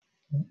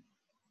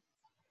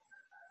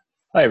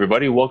Hi,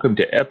 everybody. Welcome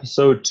to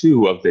episode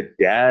 2 of the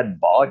Dad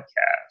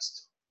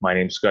Podcast. My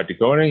name's Scott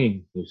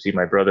DeConing. You see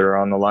my brother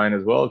on the line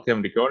as well,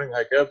 Kevin DeConing.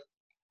 Hi, Kev.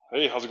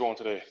 Hey, how's it going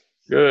today?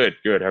 Good,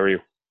 good. How are you?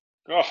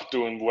 Oh,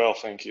 doing well,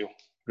 thank you.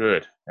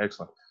 Good,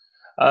 excellent.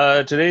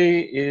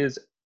 Today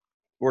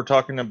we're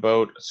talking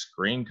about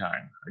screen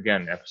time.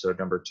 Again, episode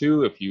number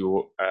 2. If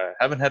you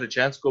haven't had a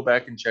chance, go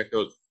back and check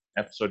out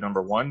episode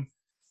number 1,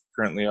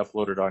 currently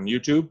uploaded on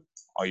YouTube.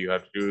 All you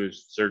have to do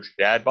is search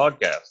Dad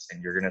Podcast,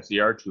 and you're going to see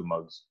our two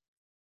mugs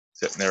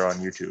sitting there on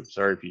YouTube.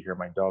 Sorry if you hear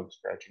my dog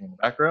scratching in the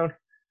background,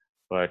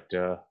 but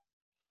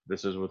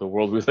this is the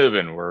world we live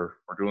in. We're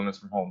doing this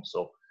from home,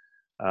 so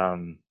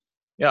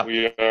yeah.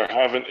 We are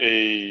having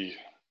a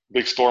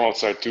big storm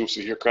outside too, so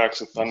you hear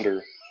cracks of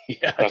thunder.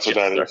 Yeah, That's what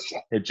that is.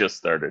 It just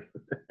started.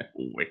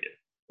 Wicked.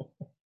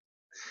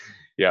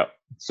 Yeah.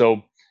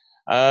 So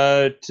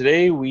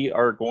today we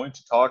are going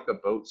to talk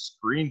about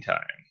screen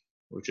time,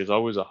 which is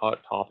always a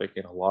hot topic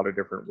in a lot of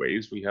different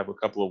ways. We have a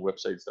couple of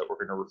websites that we're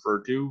going to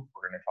refer to.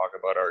 We're going to talk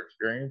about our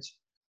experience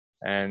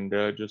and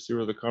just see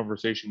where the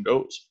conversation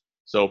goes.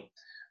 So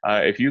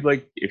if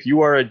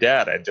you are a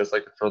dad, I'd just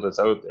like to throw this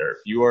out there. If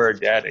you are a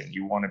dad and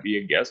you want to be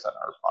a guest on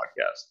our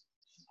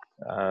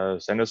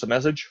podcast, send us a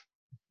message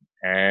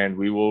and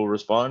we will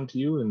respond to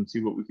you and see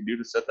what we can do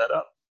to set that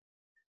up.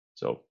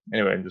 So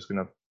anyway, I'm just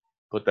going to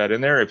put that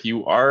in there. If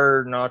you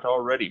are not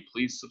already,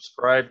 please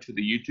subscribe to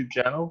the YouTube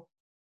channel,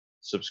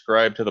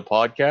 subscribe to the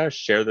podcast,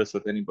 share this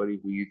with anybody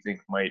who you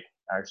think might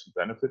actually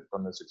benefit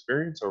from this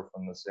experience or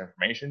from this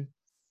information,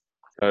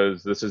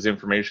 because this is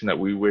information that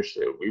we wish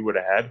that we would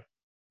have had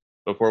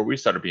before we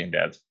started being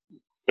dads.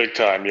 Big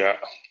time, yeah.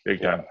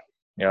 Big time.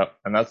 Yeah.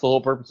 And that's the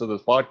whole purpose of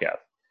this podcast,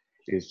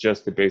 is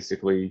just to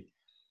basically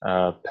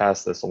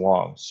pass this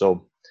along.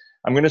 So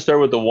I'm going to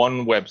start with the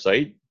one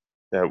website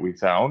that we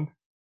found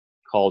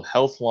called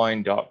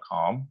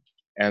healthline.com.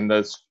 And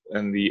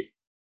the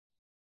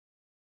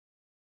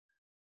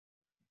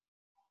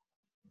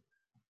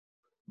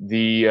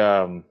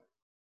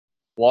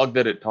blog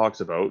that it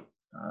talks about,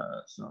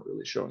 it's not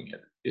really showing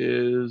it,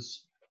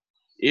 is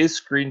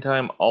screen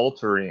time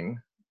altering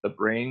the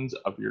brains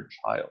of your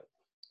child?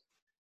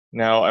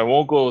 Now, I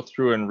won't go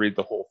through and read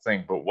the whole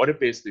thing, but what it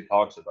basically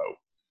talks about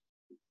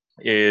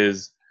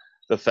is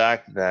the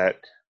fact that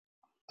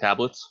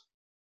tablets,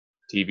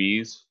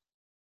 TVs,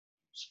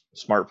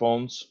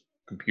 smartphones,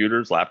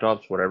 computers,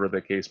 laptops, whatever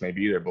the case may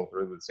be, they're both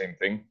really the same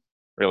thing.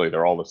 Really,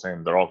 they're all the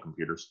same. They're all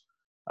computers.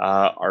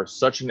 Are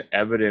such an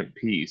evident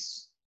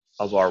piece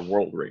of our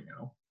world right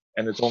now,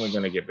 and it's only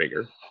going to get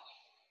bigger.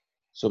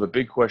 So the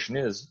big question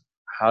is,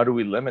 how do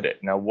we limit it?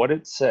 Now, what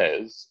it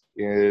says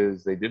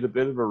is they did a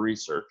bit of a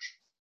research,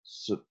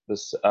 so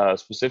this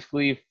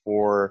specifically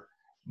for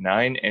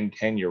 9 and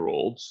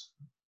 10-year-olds.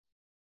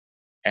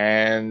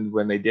 And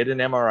when they did an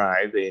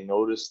MRI, they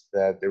noticed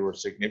that there were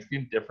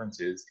significant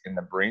differences in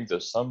the brains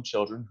of some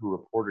children who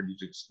reported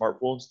using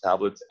smartphones,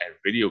 tablets, and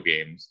video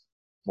games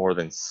more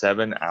than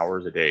 7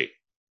 hours a day.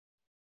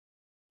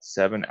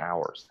 7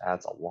 hours.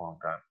 That's a long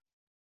time.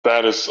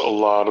 That is a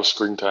lot of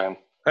screen time.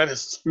 That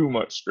is too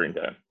much screen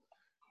time.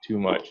 Too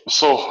much.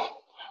 So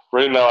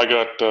right now I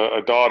got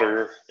a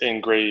daughter in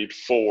grade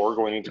 4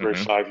 going into grade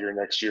 5 year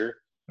next year,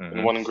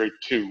 and one in grade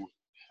 2.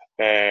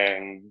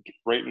 And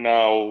right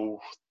now,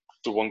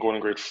 the one going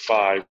in grade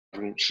 5,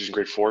 and she's in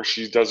grade 4,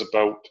 she does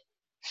about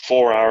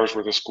 4 hours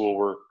worth of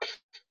schoolwork.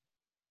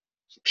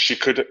 She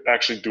could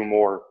actually do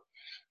more,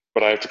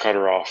 but I have to cut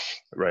her off.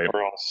 Right.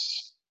 Or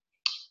else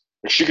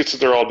she could sit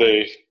there all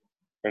day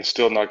and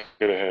still not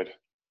get ahead.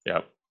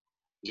 Yep.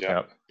 Yeah.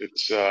 Yep.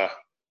 It's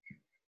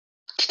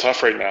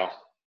tough right now.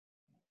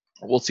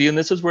 Well, see, and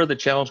this is where the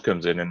challenge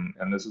comes in,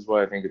 and this is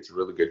why I think it's a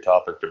really good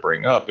topic to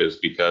bring up, is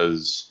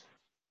because,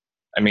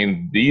 I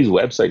mean, these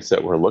websites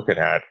that we're looking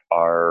at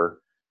are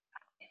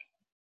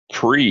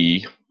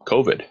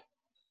pre-COVID.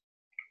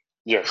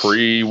 Yes.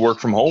 Pre-work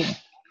from home.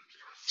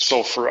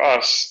 So for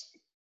us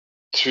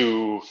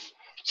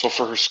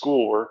for her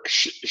schoolwork,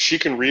 she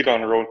can read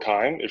on her own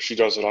time if she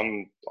does it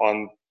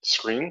on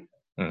screen,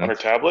 on her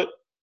tablet.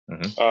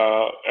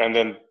 And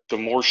then the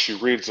more she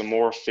reads, the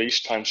more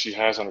face time she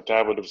has on her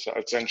tablet,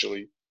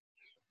 essentially.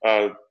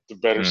 The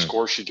better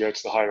score she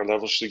gets, the higher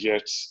level she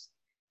gets,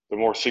 the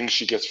more things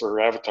she gets for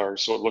her avatar,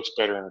 so it looks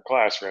better in her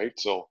class, right?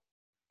 So.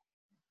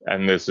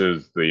 And this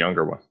is the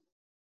younger one?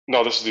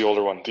 No, this is the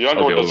older one. The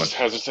younger one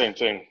has the same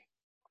thing.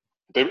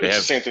 It's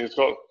the same thing.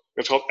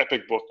 It's called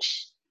Epic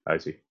Books. I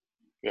see.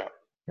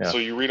 Yeah. So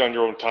you read on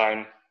your own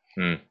time,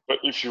 but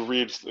if you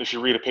read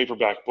a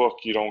paperback book,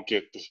 you don't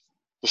get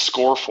the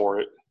score for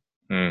it.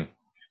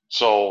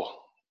 So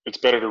it's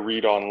better to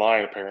read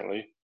online,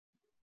 apparently.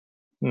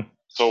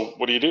 So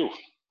what do you do?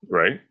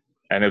 Right.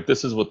 And if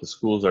this is what the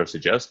schools are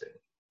suggesting,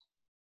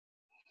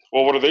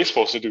 well, what are they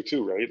supposed to do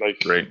too, right?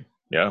 Right.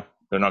 Yeah.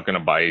 They're not going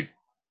to buy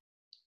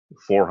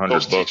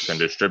 400 books and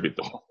distribute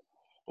them.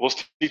 Those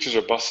teachers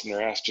are busting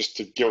their ass just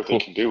to get what they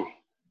can do.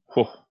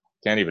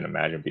 Can't even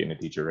imagine being a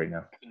teacher right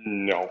now.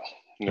 No.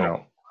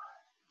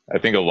 I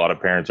think a lot of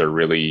parents are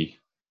really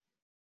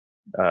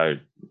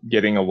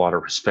getting a lot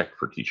of respect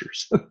for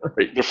teachers.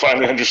 Right? They're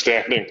finally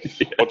understanding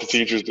what the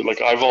teachers do.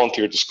 Like I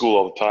volunteer at the school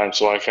all the time,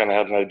 so I kind of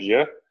had an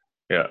idea.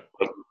 Yeah.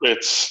 But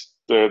it's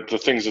the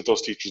things that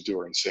those teachers do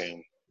are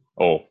insane.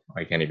 Oh,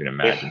 I can't even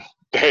imagine.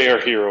 They are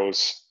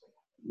heroes.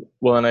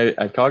 Well, and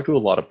I talked to a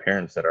lot of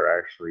parents that are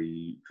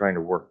actually trying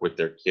to work with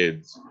their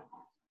kids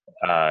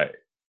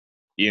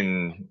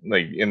in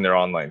their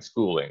online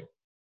schooling,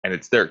 and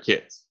it's their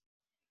kids.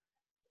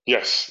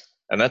 Yes.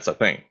 And that's the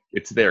thing.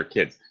 It's their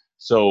kids.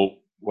 So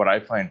what I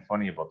find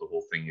funny about the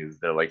whole thing is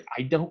they're like,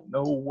 I don't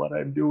know what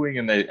I'm doing,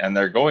 and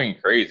they're going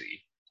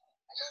crazy.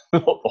 The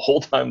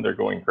whole time they're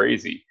going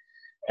crazy.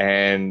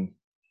 And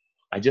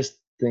I just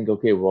think,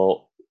 okay,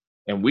 well,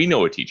 and we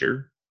know a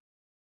teacher.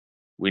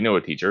 We know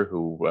a teacher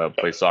who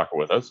plays soccer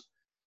with us,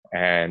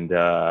 and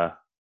I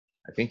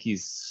think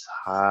he's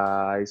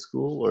high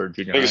school or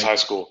junior high. I think it's high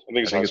school. I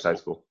think it's high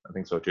school. I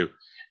think so too.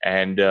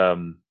 And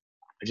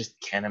I just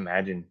can't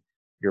imagine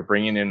you're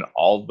bringing in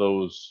all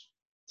those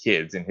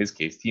kids, in his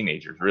case,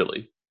 teenagers,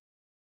 really,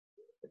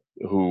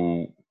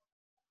 who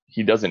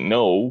he doesn't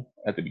know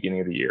at the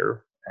beginning of the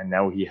year, and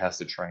now he has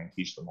to try and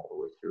teach them all the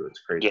way through. It's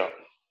crazy. Yeah.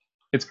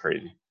 It's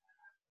crazy.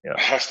 Yeah.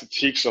 Has to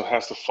teach them,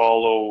 has to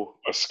follow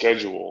a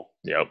schedule.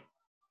 Yep.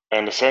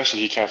 And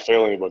essentially, he can't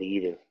fail anybody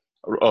either.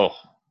 Oh,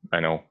 I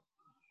know.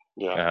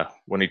 Yeah.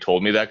 When he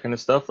told me that kind of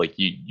stuff, like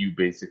you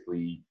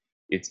basically,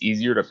 it's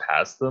easier to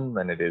pass them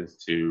than it is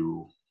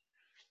to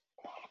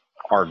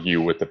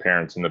argue with the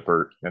parents and the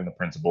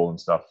principal and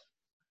stuff.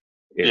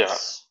 Yeah.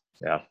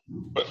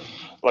 But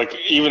like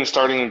even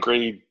starting in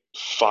grade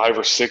 5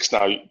 or 6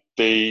 now,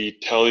 they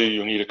tell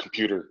you need a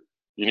computer.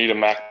 You need a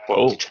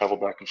MacBook to travel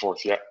back and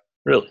forth. Yeah.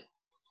 Really?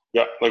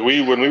 Yeah. Like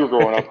when we were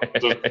growing up,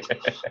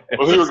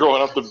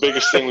 the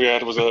biggest thing we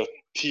had was a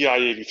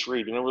TI-83. Do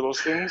you remember those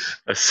things?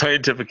 A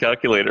scientific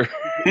calculator.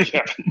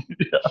 Yeah.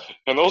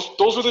 And those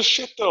were the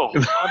shit though.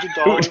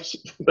 $100.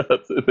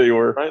 That's what they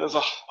were. Right? That's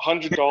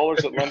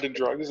 $100 at London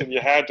Drugs, and you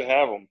had to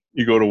have them.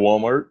 You go to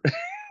Walmart,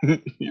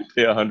 you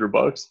pay $100.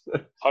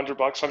 $100,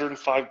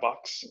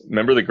 $105.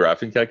 Remember the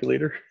graphing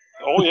calculator?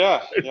 Oh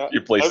yeah. Yeah. You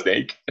play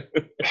Snake.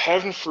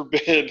 Heaven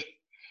forbid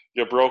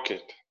you broke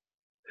it.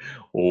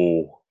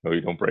 Oh no,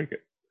 you don't break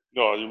it.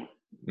 No, you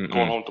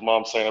going home to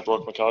mom saying I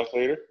broke my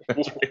calculator.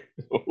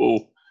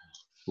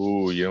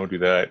 Oh, you don't do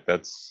that.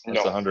 That's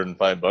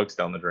 $105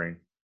 down the drain.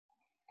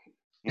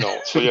 No.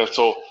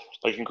 So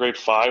like in grade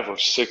 5 or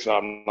 6,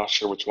 I'm not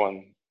sure which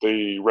one,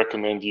 they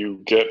recommend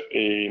you get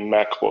a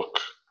MacBook.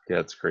 Yeah,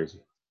 it's crazy.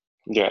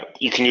 Yeah,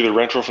 you can either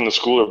rent one from the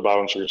school or buy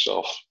one for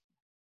yourself.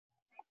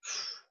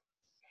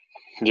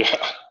 Yeah.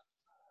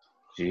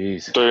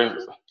 Jeez. But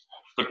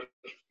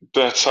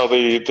that's how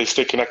they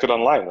stay connected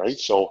online, right?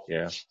 So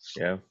yeah.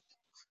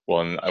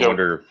 Well, and I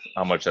wonder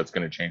how much that's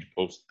going to change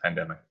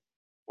post-pandemic.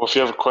 Well, if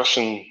you have a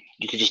question,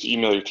 you can just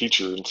email your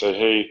teacher and say,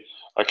 "Hey,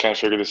 I can't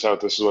figure this out.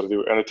 This is what I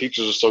do." And the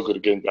teachers are so good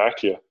at getting back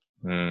to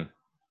you.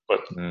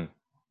 But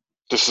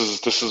this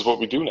is what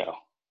we do now.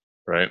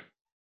 Right.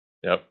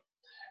 Yep.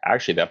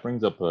 Actually, that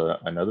brings up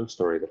another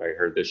story that I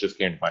heard. This just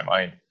came to my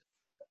mind,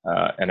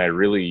 and I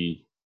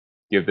really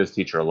give this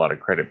teacher a lot of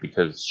credit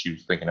because she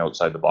was thinking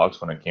outside the box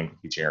when it came to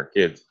teaching our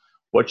kids.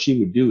 What she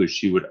would do is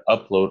she would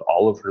upload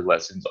all of her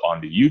lessons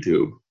onto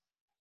YouTube.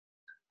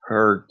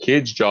 Her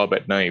kid's job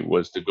at night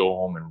was to go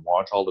home and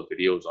watch all the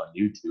videos on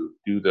YouTube,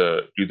 do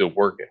the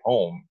work at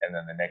home, and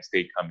then the next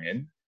day come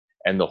in,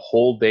 and the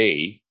whole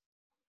day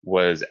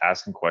was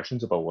asking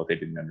questions about what they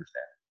didn't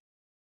understand.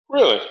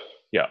 Really?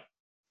 Yeah.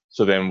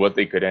 So then what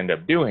they could end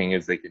up doing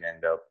is they could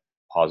end up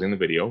pausing the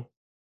video,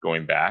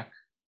 going back,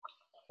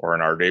 or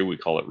in our day we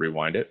call it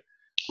rewind it.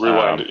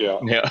 Rewind it, yeah.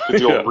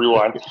 The old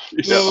rewind.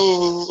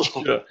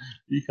 Yeah.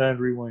 You can't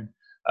rewind.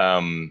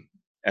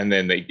 And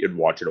then they could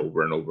watch it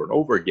over and over and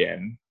over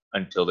again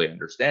until they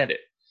understand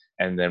it.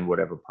 And then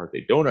whatever part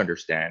they don't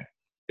understand,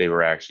 they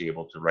were actually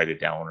able to write it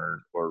down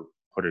or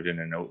put it in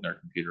a note in their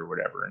computer or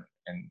whatever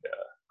and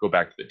go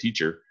back to the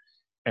teacher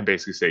and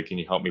basically say, can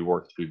you help me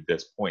work through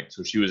this point?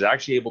 So she was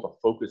actually able to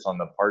focus on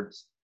the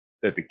parts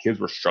that the kids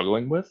were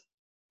struggling with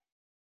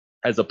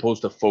as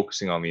opposed to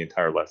focusing on the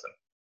entire lesson.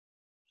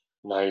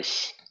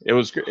 Nice.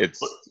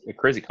 It's a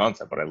crazy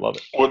concept, but I love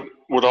it.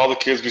 Would all the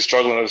kids be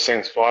struggling at the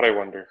same spot, I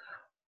wonder?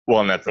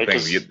 Well, and that's the thing.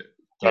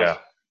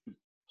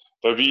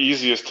 That'd be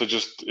easiest to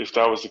just, if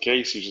that was the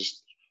case,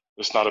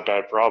 it's not a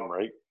bad problem,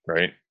 right?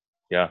 Right.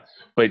 Yeah.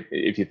 But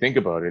if you think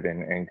about it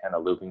and kind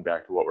of looping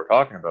back to what we're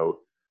talking about,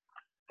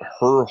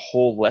 her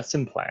whole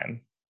lesson plan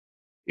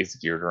is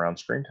geared around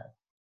screen time.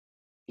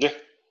 Yeah.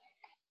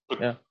 But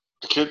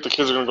the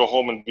kids are going to go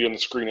home and be on the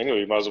screen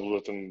anyway. You might as well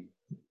let them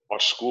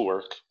watch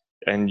schoolwork.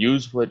 And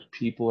use what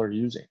people are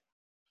using,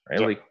 right?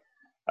 Yeah. Like,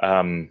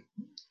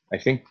 I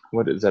think,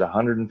 what is that,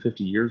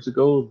 150 years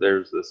ago,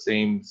 there's the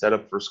same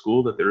setup for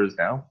school that there is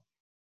now.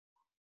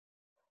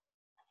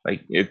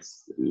 Like,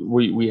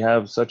 we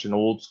have such an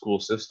old school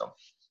system.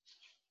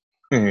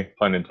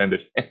 Pun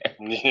intended. Yeah,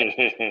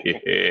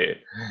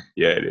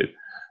 it is.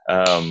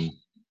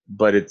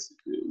 But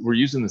we're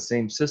using the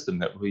same system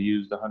that we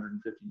used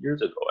 150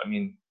 years ago. I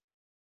mean,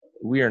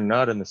 We are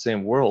not in the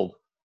same world.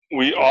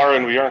 We are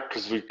and we aren't,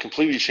 because we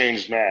completely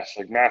changed math.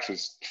 Like, math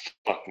is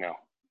fucked now.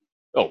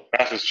 Oh,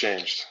 math has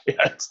changed. Yeah,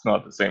 it's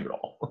not the same at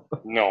all.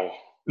 No.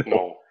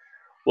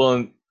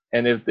 Well,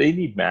 and if they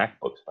need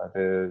MacBooks by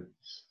the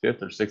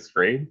 5th or 6th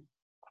grade,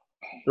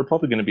 they're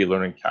probably going to be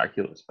learning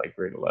calculus by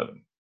grade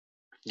 11.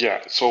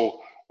 Yeah.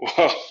 So,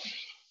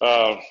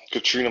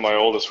 Katrina, my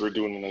oldest, we're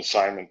doing an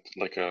assignment,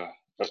 like a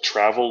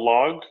travel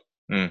log.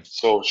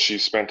 So she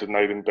spent a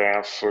night in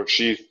Banff.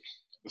 The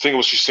thing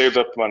was, she saved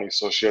up money,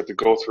 so she had to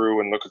go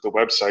through and look at the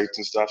websites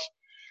and stuff,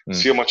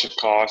 see how much it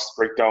costs,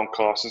 break down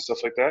costs and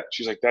stuff like that.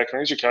 She's like, "Dad, can I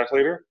use your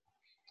calculator?"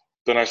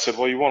 Then I said,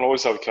 "Well, you won't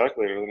always have a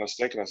calculator." Then I was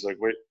thinking, I was like,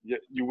 "Wait, yeah,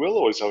 you will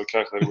always have a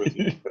calculator with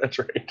you." That's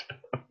right.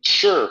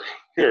 Sure.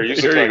 Here,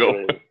 use the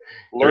calculator.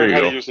 Learn how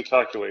to use the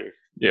calculator.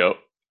 Yep.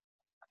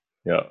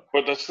 Yeah.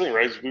 But that's the thing,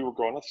 right? As we were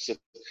growing up, said,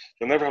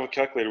 you'll never have a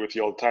calculator with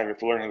you all the time. You have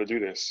to learn how to do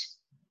this.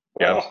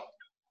 Yeah. Well,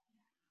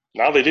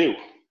 now they do.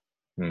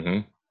 Mm-hmm.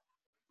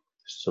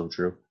 So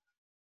true.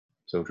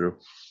 So true.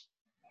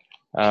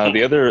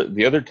 The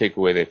other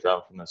takeaway they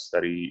found from the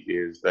study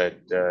is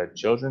that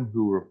children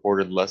who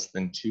reported less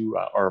than 2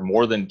 or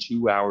more than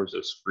 2 hours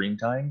of screen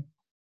time,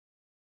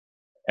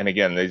 and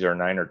again, these are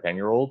 9 or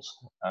 10-year-olds,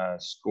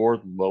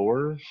 scored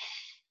lower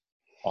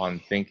on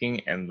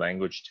thinking and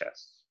language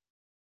tests.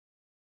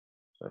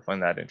 So I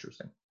find that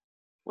interesting.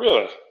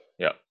 Really?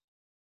 Yeah.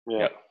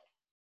 Yeah.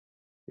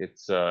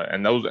 It's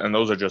and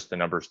those are just the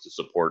numbers to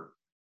support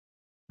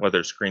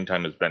whether screen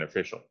time is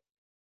beneficial.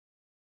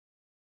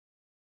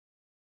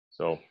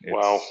 So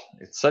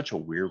it's such a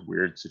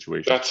weird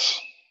situation.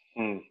 That's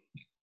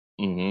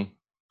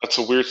that's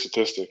a weird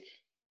statistic.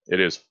 It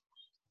is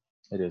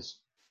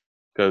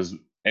because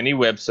any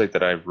website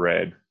that I've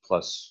read,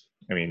 plus,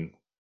 I mean,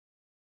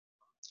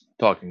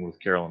 talking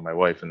with Carol and my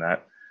wife and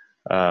that,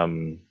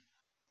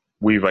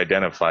 we've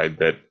identified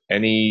that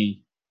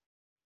any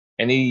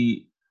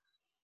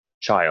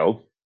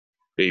child,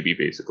 baby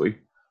basically,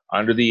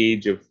 under the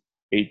age of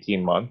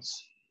 18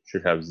 months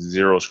should have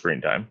zero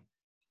screen time.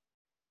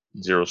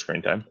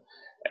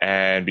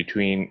 And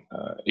between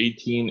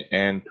 18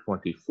 and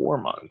 24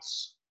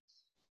 months,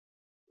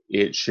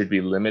 it should be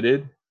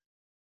limited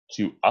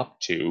to up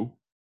to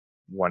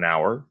 1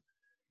 hour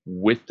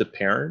with the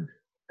parent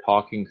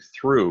talking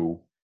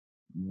through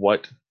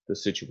what the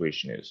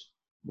situation is,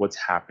 what's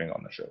happening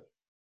on the show.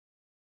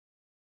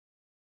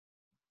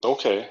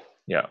 Okay.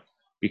 Yeah,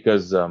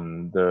 because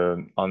on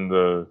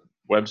the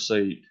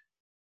website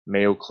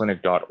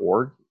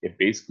mayoclinic.org, it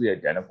basically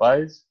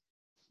identifies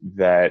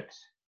that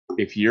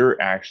if you're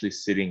actually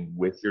sitting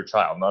with your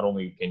child, not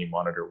only can you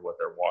monitor what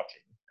they're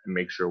watching and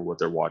make sure what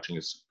they're watching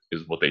is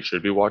what they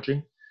should be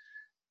watching,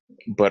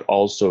 but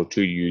also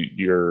to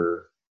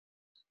you're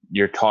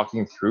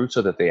talking through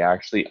so that they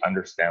actually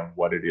understand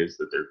what it is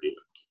that they're doing.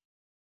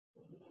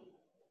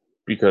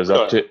 Because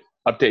up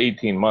to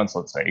 18 months,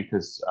 let's say,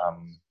 because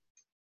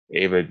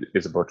Ava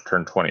is about to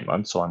turn 20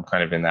 months, so I'm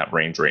kind of in that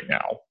range right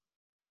now.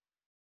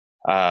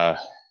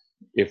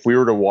 If we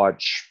were to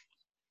watch,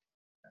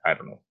 I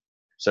don't know,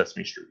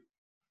 Sesame Street,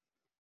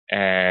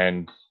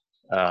 and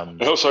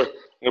no, sorry,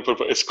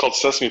 it's called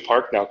Sesame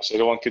Park now because I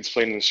don't want kids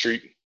playing in the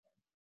street.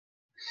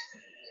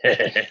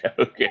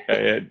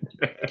 Okay.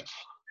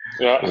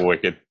 Yeah.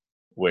 Wicked.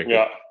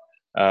 Yeah.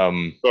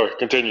 Sorry,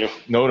 continue.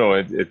 No,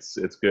 it's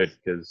good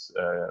because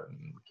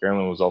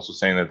Carolyn was also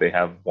saying that they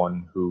have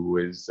one who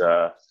is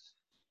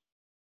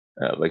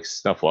like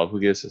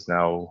Snuffleupagus has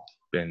now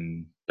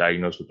been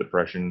diagnosed with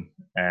depression,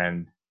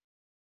 and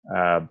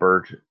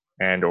Bert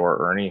and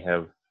or Ernie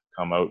have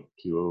come out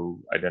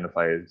to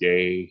identify as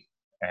gay,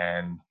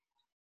 and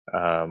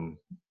I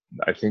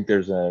think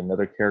there's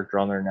another character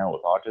on there now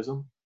with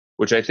autism,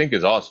 which I think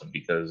is awesome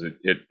because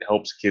it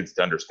helps kids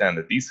to understand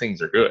that these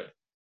things are good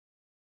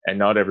and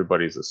not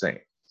everybody's the same.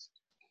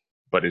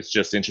 But it's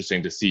just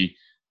interesting to see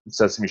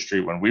Sesame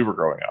Street when we were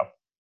growing up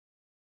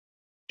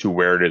to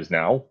where it is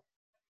now.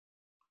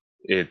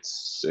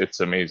 It's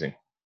amazing,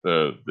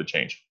 the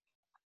change.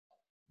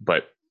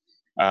 But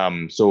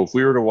so if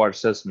we were to watch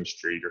Sesame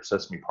Street or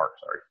Sesame Park,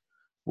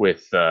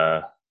 with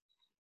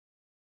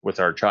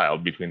our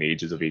child between the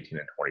ages of 18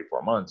 and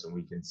 24 months, and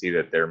we can see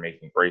that they're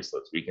making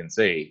bracelets, we can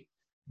say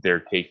they're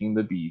taking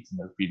the beads and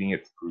they're feeding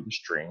it through the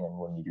string, and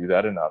when you do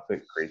that enough,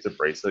 it creates a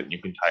bracelet, and you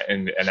can tie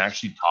and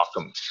actually talk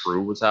them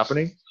through what's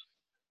happening,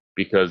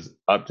 because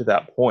up to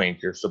that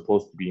point you're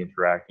supposed to be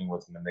interacting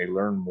with them, and they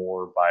learn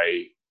more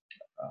by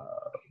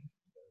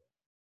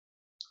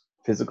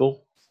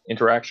physical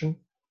interaction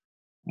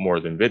more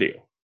than video.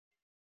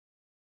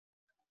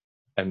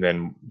 And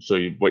then, so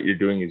what you're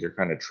doing is you're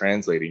kind of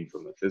translating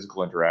from the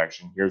physical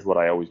interaction, here's what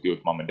I always do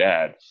with mom and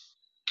dad,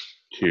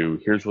 to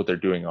here's what they're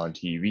doing on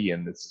TV,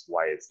 and this is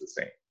why it's the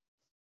same.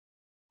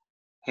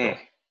 So,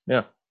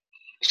 yeah.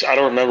 I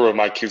don't remember when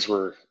my kids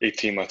were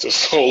 18 months. It's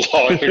so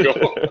long ago.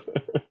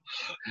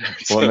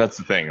 Well, and that's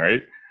the thing,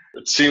 right?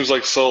 It seems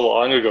like so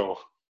long ago.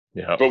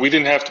 Yeah. But we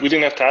didn't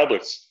have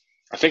tablets.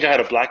 I think I had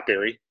a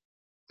BlackBerry.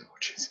 Oh,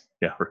 jeez.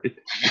 Yeah, right.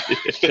 I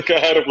think I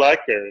had a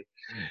BlackBerry.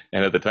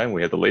 And at the time,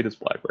 we had the latest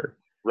BlackBerry.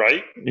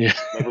 right? Yeah.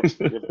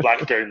 Remember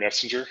BlackBerry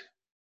Messenger,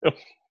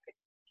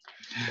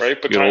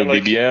 right? But Good old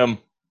like, BBM.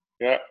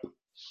 yeah,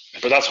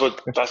 but that's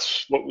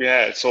what we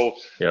had. So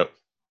Yep.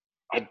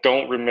 I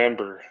don't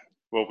remember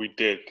what we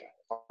did.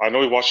 I know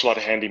we watched a lot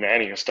of Handy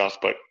Manny and stuff,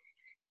 but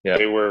Yeah.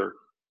 they were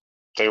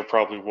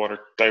probably one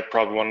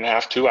and a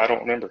half, two. I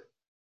don't remember.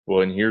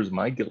 Well, and here's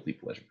my guilty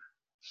pleasure: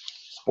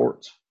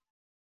 sports.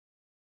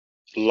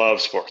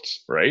 Love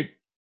sports. Right?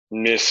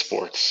 Miss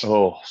sports.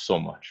 Oh, so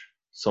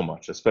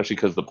much, especially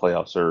because the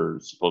playoffs are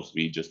supposed to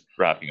be just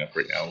wrapping up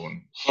right now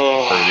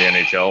for the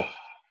NHL.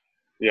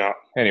 Yeah.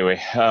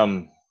 Anyway,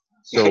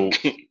 so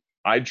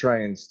I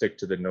try and stick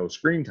to the no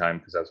screen time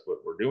because that's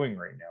what we're doing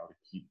right now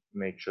to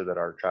make sure that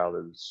our child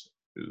is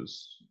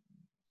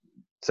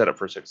set up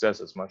for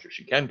success as much as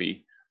she can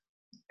be.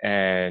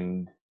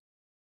 And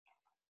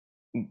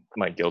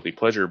my guilty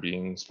pleasure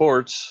being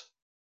sports,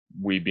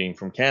 we being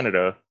from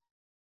Canada,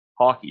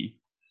 hockey.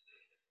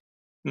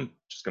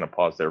 Just gonna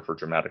pause there for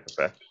dramatic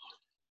effect.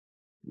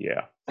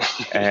 Yeah,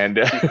 and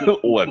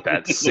let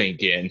that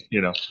sink in.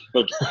 Let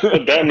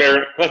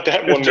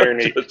that one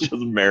marinate. Just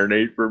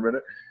marinate for a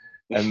minute,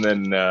 and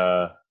then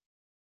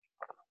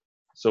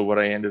so what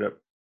I ended up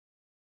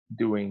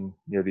doing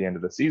near the end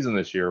of the season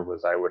this year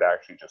was I would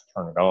actually just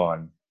turn it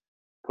on,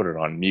 put it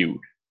on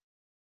mute,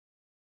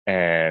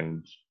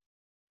 and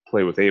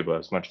play with Ava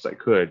as much as I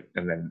could,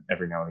 and then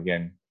every now and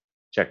again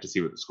check to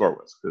see what the score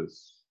was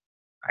because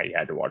I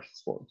had to watch the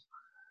scores.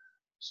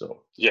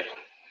 So yeah.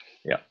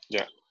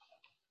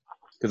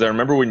 Because I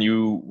remember when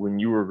you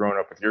were growing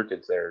up with your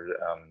kids there,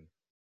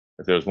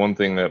 if there was one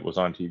thing that was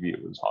on TV,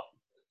 it was hockey.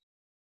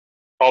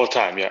 All the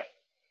time, yeah.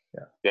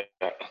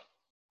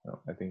 No,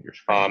 I think you're.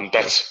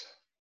 That's.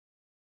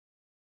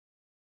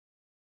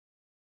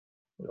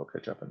 It'll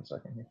catch up in a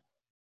second here.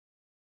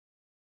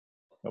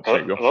 Oh, Hello?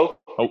 there you go. Hello?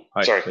 Oh,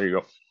 hi. Sorry. There you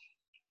go.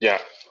 Yeah.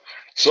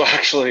 So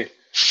actually,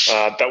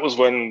 that was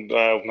when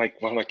one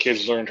of my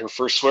kids learned her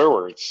first swear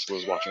words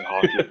was watching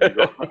hockey.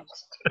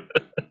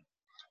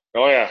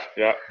 Oh yeah.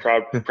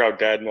 Proud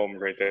dad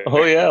moment right there.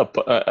 Oh yeah,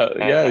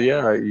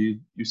 yeah. You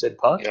said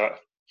puck.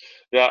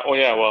 Yeah. Oh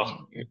yeah.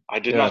 Well, I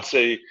did not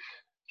say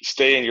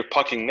stay in your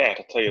pucking net.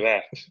 I'll tell you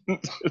that.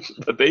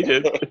 But they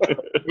did.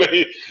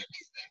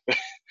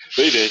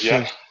 They did.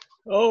 Yeah.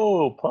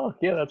 Oh, puck.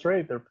 Yeah, that's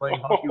right. They're playing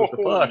hockey with the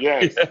puck.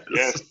 Yes.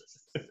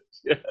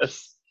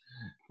 Yes.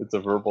 It's a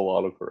verbal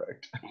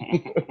autocorrect.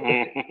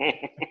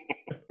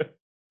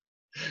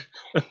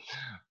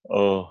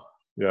 Oh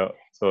yeah.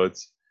 So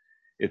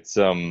it's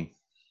a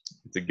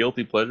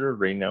guilty pleasure.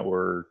 Right now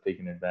we're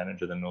taking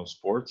advantage of the no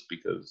sports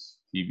because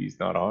TV's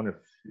not on if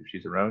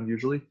she's around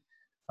usually.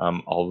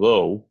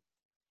 Although,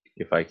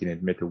 if I can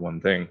admit to one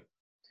thing,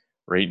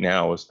 right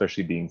now,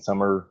 especially being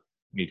summer,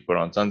 you need to put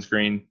on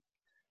sunscreen.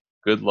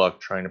 Good luck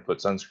trying to put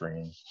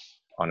sunscreen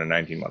on a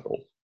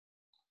 19-month-old.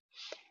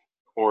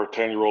 Or a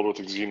 10-year-old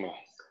with eczema.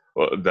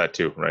 Well, that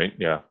too, right?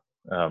 Yeah.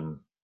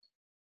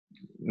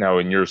 Now,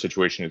 in your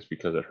situation, it's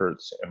because it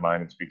hurts. In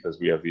mine, it's because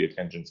we have the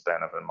attention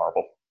span of a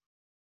marble.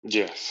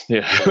 Yes.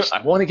 Yeah. Yes.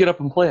 I want to get up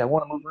and play. I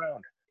want to move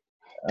around.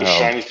 The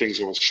shiny things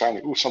are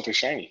shiny. Ooh, something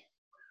shiny.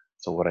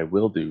 So what I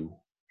will do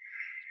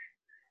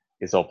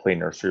is I'll play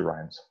nursery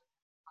rhymes.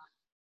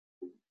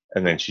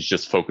 And then she's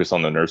just focused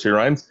on the nursery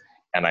rhymes.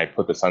 And I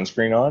put the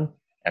sunscreen on,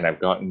 and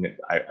I've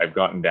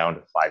gotten down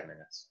to 5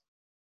 minutes.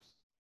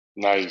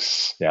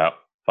 Nice. Yeah,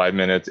 5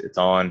 minutes, it's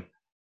on,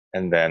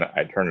 and then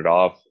I turn it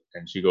off,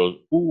 and she goes,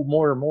 ooh,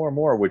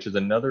 more, which is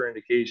another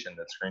indication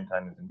that screen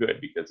time isn't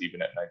good, because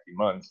even at 19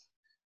 months,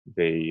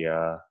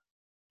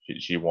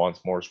 she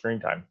wants more screen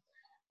time.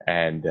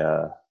 And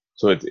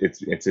so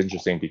it's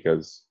interesting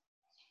because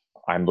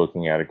I'm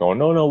looking at it going,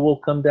 no, we'll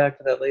come back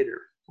to that later.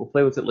 We'll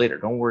play with it later.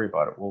 Don't worry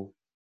about it.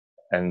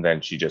 And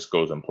then she just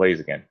goes and plays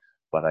again.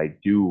 But I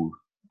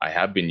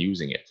have been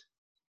using it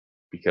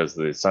because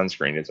the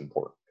sunscreen is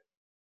important.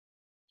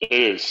 It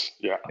is,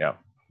 yeah.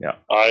 Yeah.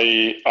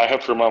 I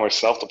have to remind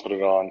myself to put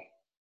it on.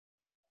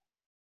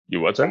 You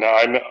what, sir? No,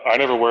 I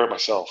never wear it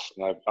myself,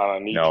 and I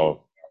need to.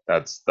 No,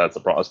 that's the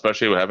problem,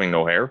 especially with having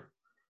no hair.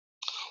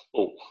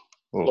 Oh,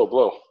 low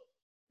blow.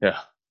 Yeah.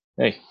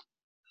 Hey,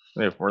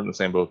 we're in the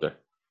same boat there.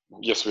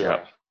 Yes, we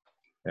are.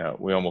 Yeah,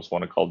 we almost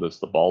want to call this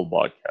the Bald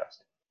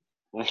Podcast.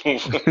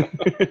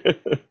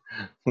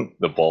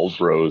 The Bald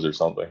Bros or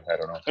something. I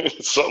don't know.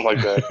 Something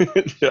like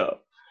that.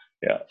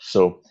 Yeah.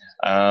 So,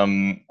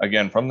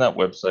 again, from that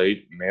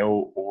website,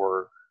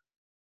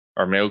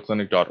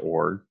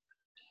 mayoclinic.org,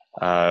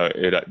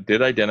 it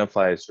did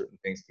identify certain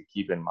things to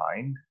keep in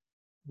mind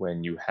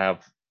when you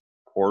have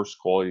poor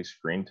quality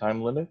screen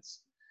time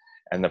limits.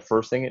 And the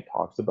first thing it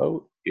talks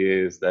about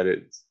is that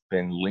it's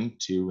been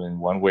linked to, in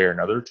one way or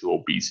another, to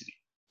obesity.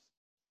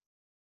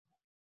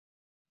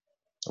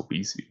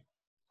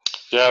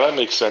 Yeah, that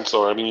makes sense,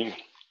 though. I mean,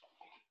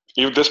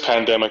 even this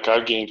pandemic,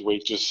 I've gained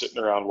weight just sitting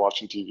around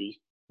watching TV.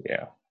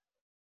 Yeah.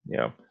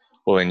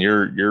 Well, and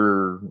you're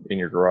in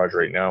your garage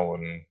right now,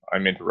 and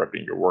I'm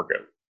interrupting your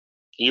workout.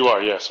 You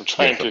are, yes. I'm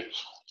trying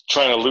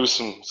to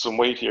lose some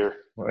weight here.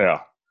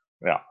 Yeah.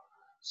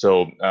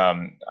 So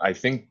I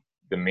think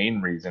the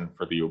main reason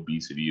for the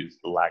obesity is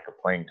the lack of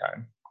playing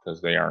time,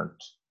 because they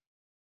aren't,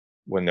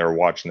 when they're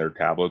watching their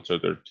tablets or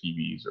their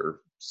TVs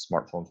or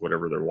smartphones,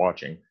 whatever they're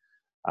watching,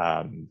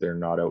 they're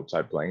not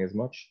outside playing as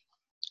much.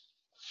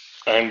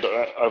 And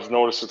I've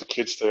noticed that the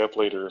kids stay up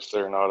later if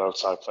they're not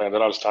outside playing.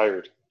 They're not as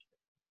tired.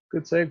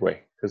 Good segue,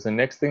 because the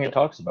next thing it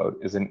talks about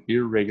is an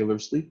irregular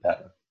sleep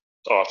pattern.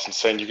 Oh, it's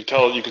insane. You can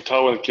tell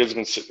when the kids have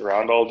been sitting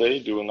around all day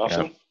doing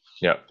nothing.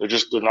 Yeah.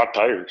 They're not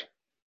tired.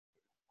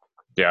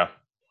 Yeah.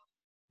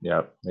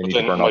 Yeah. They need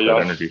to burn off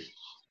that energy.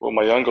 Well,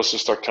 my young goes to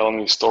start telling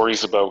me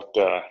stories about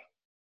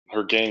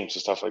her games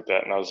and stuff like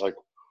that, and I was like,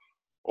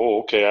 "Oh,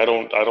 okay. I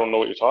don't know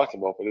what you're talking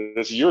about,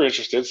 but you're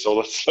interested, so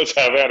let's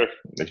have at her."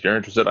 If you're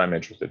interested, I'm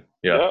interested.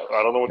 Yeah.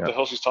 I don't know what the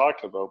hell she's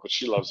talking about, but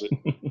she loves it.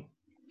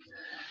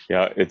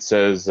 Yeah, it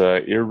says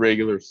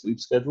irregular sleep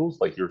schedules,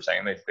 like you were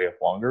saying, they stay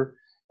up longer,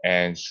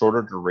 and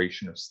shorter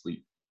duration of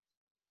sleep.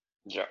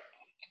 Yeah.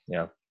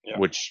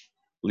 Which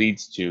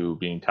leads to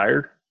being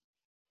tired,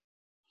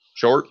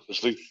 short,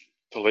 which leads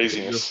to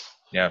laziness.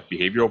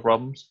 Behavioral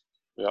problems.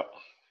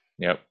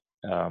 Yeah.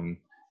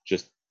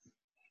 Just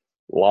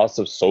loss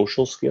of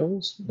social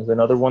skills is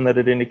another one that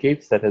it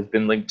indicates that has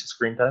been linked to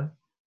screen time.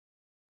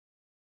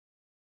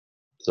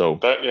 So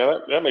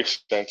that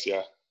makes sense.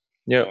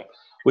 Yeah.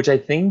 Which I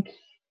think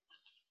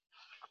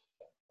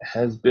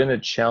has been a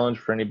challenge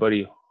for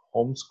anybody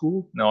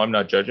homeschooled. No, I'm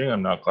not judging.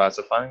 I'm not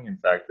classifying. In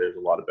fact, there's a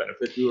lot of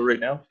benefit to it right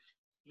now.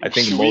 I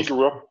think we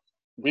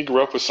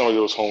grew up with somebody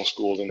that was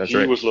homeschooled, and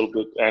he was a little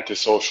bit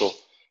antisocial.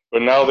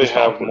 But now they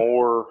have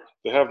more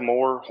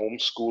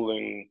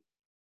homeschooling,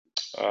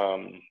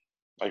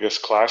 I guess,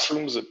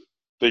 classrooms that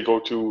they go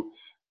to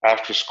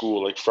after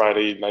school, like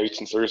Friday nights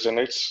and Thursday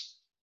nights.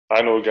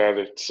 I know a guy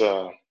that's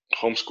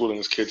homeschooling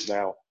his kids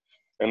now,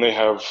 and they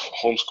have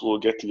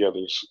homeschool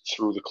get-togethers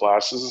through the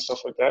classes and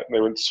stuff like that. And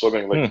they went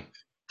swimming,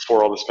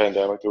 before all this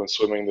pandemic. They went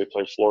swimming. They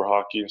played floor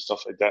hockey and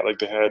stuff like that. Like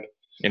they had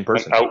in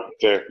person out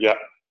there. Yeah.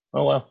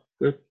 Oh wow,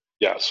 good.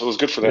 Yeah, so it was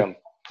good for them.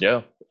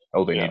 Yeah.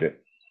 Oh, they need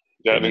it.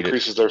 Yeah, it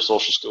increases their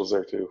social skills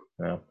there too.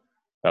 Yeah,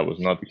 that was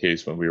not the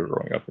case when we were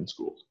growing up in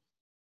school.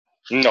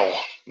 No.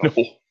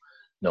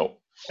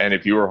 And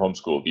if you were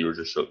homeschooled, you were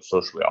just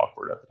socially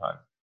awkward at the time.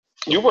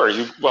 You were.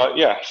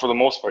 For the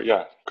most part,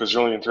 yeah, because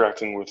you're only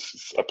interacting with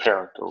a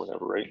parent or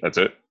whatever, right? That's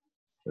it.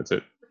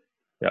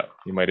 Yeah,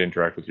 you might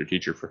interact with your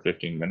teacher for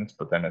 15 minutes,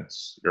 but then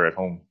you're at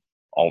home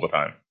all the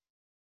time,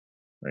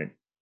 right?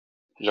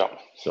 Yeah.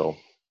 So,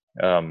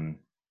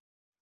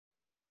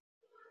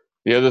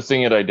 the other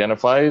thing it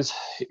identifies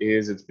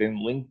is it's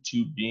been linked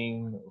to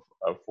being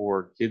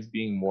for kids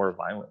being more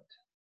violent.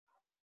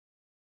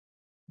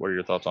 What are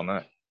your thoughts on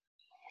that?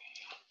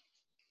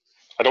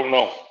 I don't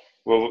know.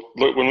 Well,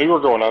 look, when we were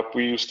growing up,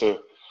 we used to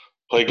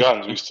play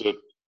guns. We used to,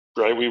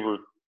 right? We were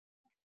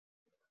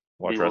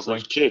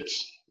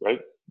kids,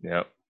 right?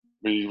 Yeah.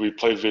 We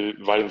played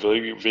violent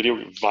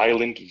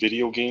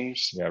video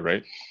games. Yeah,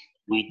 right.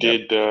 We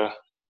did. I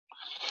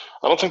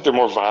don't think they're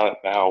more violent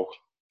now.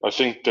 I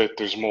think that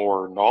there's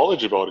more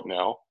knowledge about it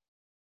now.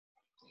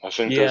 I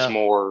think there's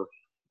more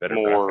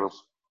graphics.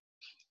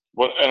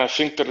 And I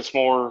think that it's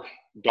more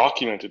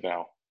documented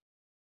now.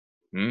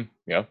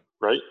 Yeah.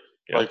 Right?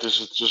 Yeah. Like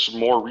there's just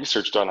more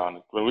research done on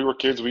it. When we were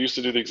kids, we used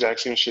to do the exact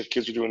same shit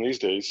kids are doing these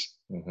days.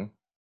 Mm-hmm.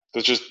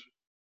 There's just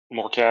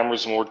more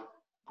cameras, more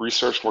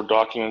research, more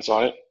documents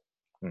on it.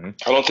 Mm-hmm.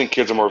 I don't think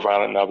kids are more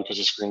violent now because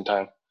of screen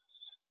time.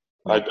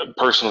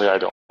 Personally, I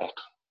don't.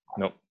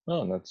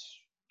 No, that's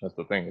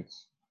the thing.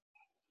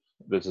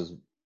 This is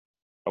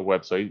a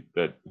website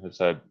that has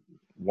had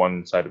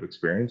one side of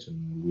experience,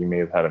 and we may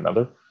have had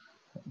another.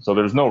 So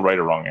there's no right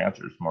or wrong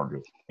answers. More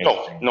just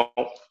no.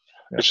 Yeah.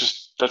 It's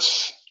just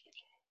that's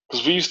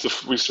because we used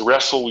to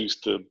wrestle, we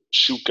used to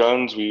shoot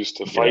guns, we used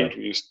to fight,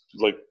 we used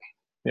to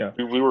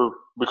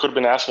we could have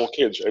been asshole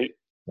kids, right?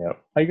 Yeah.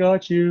 I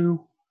got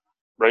you.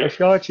 Right. I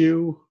shot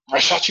you. I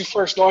shot you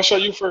first. No, I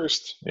shot you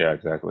first. Yeah,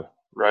 exactly.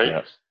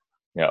 Right.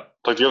 Yeah.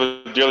 Like the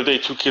other day,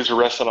 2 kids were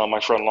wrestling on my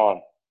front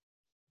lawn,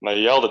 and I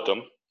yelled at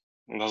them,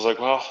 and I was like,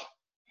 "Well,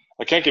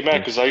 I can't get mad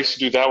because I used to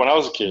do that when I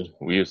was a kid."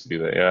 We used to do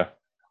that, yeah.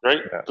 Right.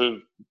 Yeah.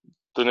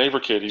 The neighbor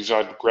kid, he's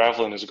got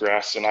gravel in his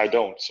grass, and I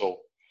don't. So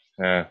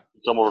yeah,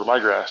 come over to my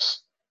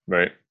grass.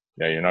 Right.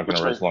 Yeah, you're not going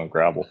to wrestle on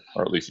gravel,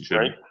 or at least you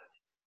shouldn't. Right.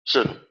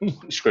 Shouldn't.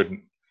 You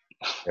shouldn't.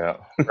 Yeah.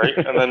 Right.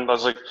 And then I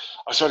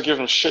started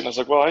giving him shit, and I was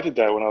like, "Well, I did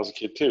that when I was a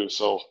kid too,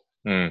 so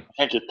I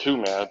can't get too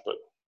mad." But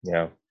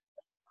yeah.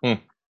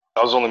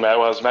 I was only mad.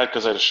 Well, I was mad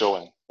because I had a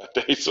showing that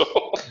day.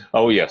 So.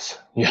 Oh yes.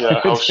 Yeah,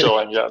 house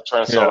showing. Yeah,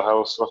 trying to sell a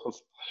house.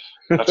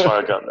 That's why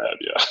I got mad.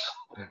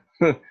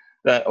 Yeah.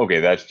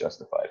 That's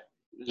justified.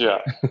 Yeah.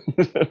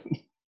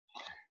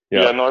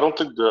 Yeah. No, I don't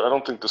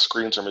think the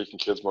screens are making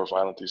kids more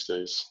violent these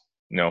days.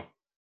 No.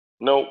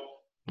 No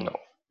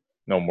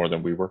more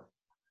than we were.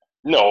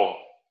 No,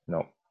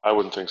 I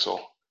wouldn't think so.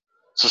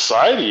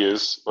 Society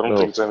is, but I don't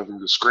think it's anything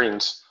to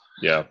screens.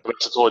 Yeah, but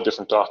it's a totally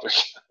different topic.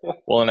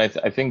 Well, and I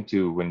think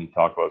too, when you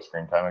talk about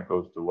screen time, it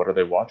goes to what are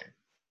they watching?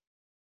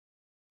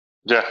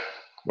 Yeah.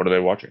 What are they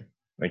watching?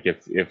 Like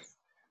if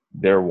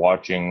they're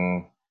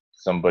watching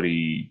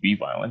somebody be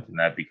violent and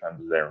that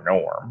becomes their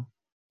norm,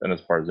 then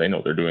as far as they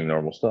know, they're doing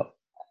normal stuff.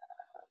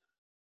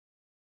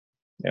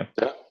 Yeah.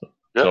 Yeah.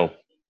 So,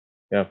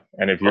 yeah.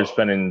 And if you're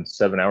spending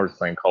 7 hours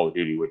playing Call of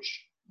Duty,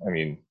 which, I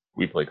mean,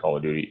 we play Call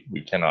of Duty,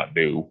 we cannot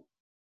do.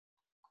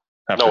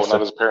 No,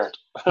 not as a parent.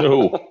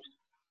 No.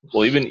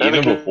 Well, even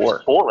before.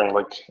 It's boring.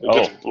 Like, it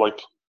gets like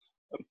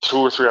 2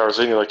 or 3 hours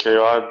in, you're like, hey,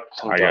 I'm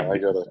done. I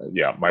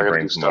gotta, my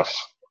brain's do stuff.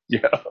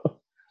 Yeah.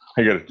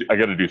 I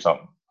gotta do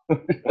something.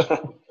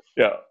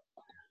 Yeah.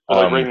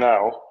 Well, like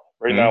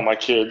right now, my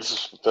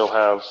kids, they'll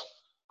have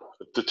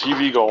the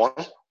TV going,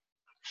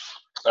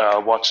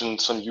 watching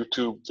some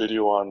YouTube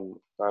video on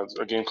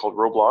a game called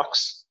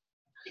Roblox.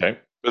 Okay.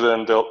 But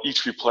then they'll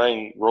each be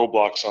playing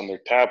Roblox on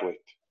their tablet.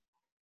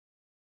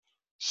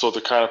 So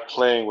they're kind of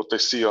playing what they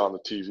see on the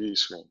TV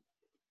screen.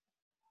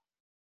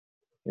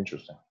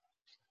 Interesting.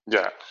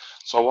 Yeah.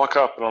 So I walk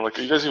up and I'm like,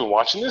 are you guys even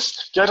watching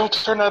this? Yeah, don't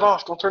turn that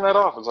off. Don't turn that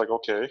off. It's like,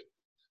 okay.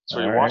 So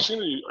are you watching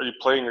or are you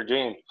playing your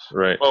game?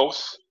 Right.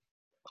 Both.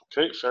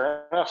 Okay,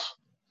 fair enough.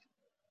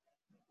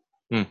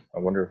 I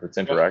wonder if it's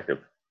interactive.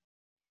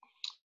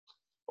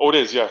 Oh, it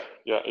is. Yeah,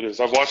 it is.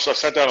 I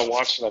sat down and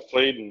watched and I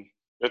played, and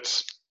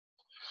there's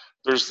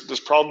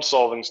problem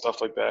solving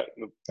stuff like that.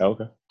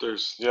 Okay.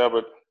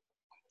 But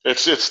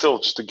it's still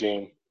just a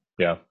game.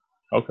 Yeah.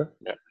 Okay.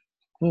 Yeah.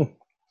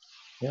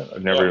 Yeah,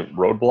 I've never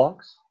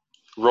Roblox.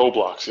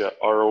 Roblox, yeah,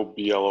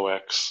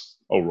 Roblox.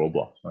 Oh,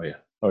 Roblox.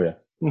 Oh yeah.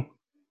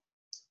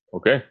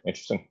 Okay,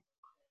 interesting.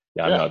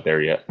 Yeah, I'm not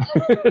there yet.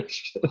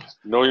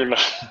 No, you're not.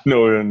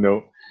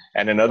 No.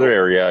 And another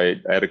area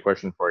I had a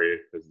question for you,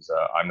 because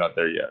I'm not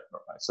there yet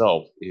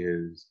myself,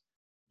 is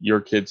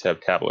your kids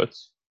have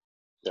tablets.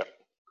 Yeah.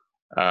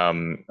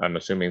 I'm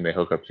assuming they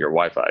hook up to your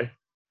Wi-Fi.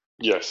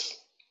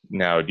 Yes.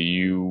 Now, do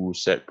you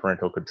set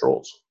parental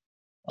controls?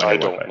 I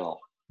don't know.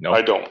 No?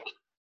 I don't.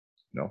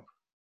 No,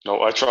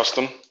 I trust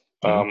them.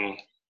 Mm-hmm.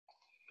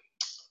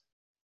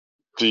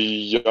 The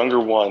younger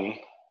one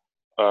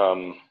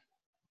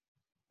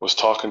was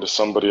talking to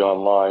somebody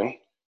online,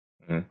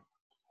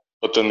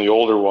 but then the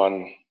older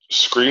one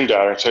screamed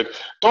at her and said,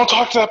 "Don't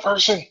talk to that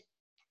person."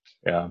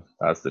 Yeah,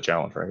 that's the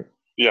challenge, right?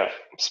 Yeah.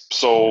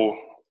 So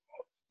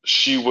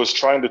she was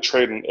trying to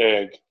trade an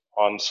egg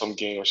on some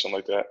game or something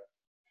like that.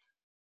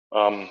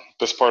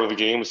 This part of the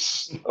game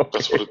is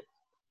that's what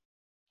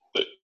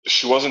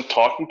she wasn't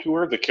talking to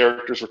her. The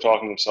characters were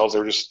talking to themselves. They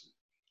were just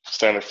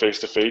standing face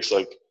to face,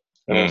 like,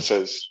 and then it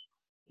says,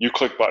 you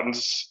click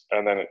buttons,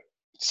 and then it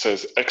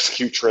says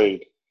execute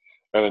trade,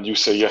 and then you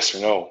say yes or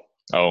no.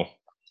 Oh,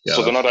 yeah.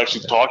 So they're not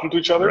actually talking to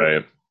each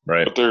other,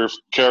 right. But their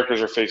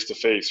characters are face to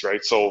face,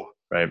 right? So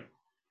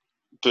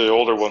the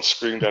older one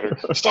screamed at her,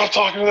 "Stop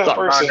talking to that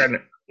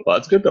person!" Well,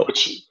 that's good though. But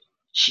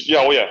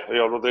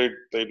well,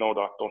 they know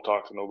don't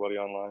talk to nobody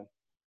online.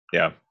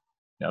 Yeah,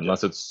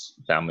 unless it's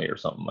family or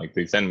something. Like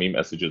they send me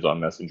messages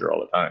on Messenger all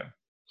the time.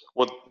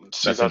 Well,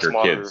 see, Messenger that's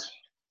monitored. Kids.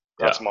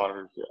 That's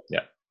monitored.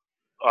 Yeah.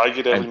 I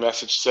get every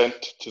message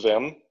sent to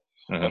them,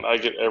 and I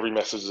get every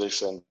message they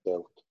send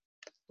out.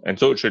 And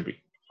so it should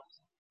be.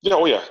 Yeah.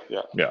 Oh yeah.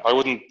 I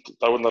wouldn't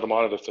let them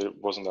on it if it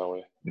wasn't that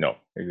way. No,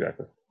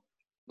 exactly.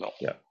 No.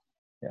 Yeah.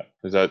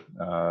 Because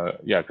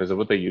because of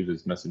what they use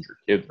is Messenger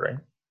Kids, right?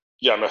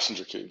 Yeah,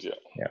 Messenger Kids. Yeah.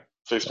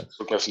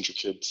 Facebook Messenger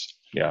Kids.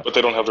 Yeah. But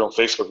they don't have their own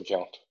Facebook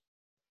account.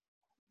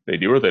 They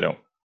do or they don't?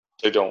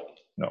 They don't.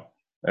 No.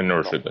 And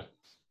nor should they.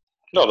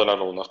 No, they're not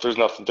old enough. There's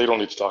nothing. They don't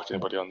need to talk to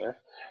anybody on there.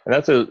 And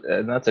that's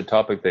a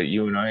topic that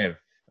you and I have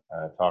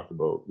talked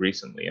about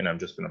recently, and I'm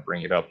just going to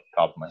bring it up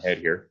top of my head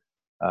here.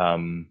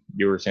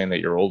 You were saying that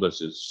your oldest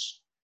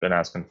has been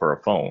asking for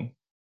a phone.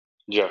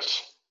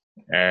 Yes.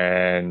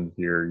 And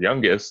your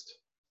youngest,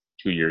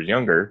 2 years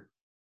younger,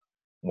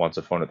 wants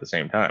a phone at the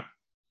same time.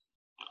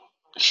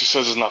 She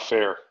says it's not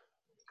fair.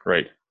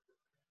 Right.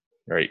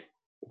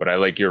 But I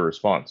like your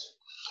response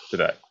to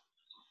that.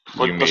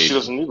 But she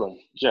doesn't need one.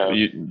 Yeah.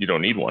 You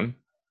don't need one.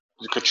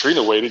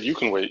 Katrina waited. You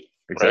can wait.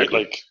 Exactly.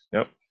 Right?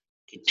 Like,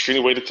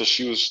 Katrina waited till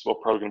she was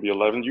probably going to be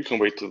 11. You can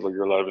wait till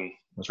you're 11.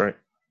 That's right.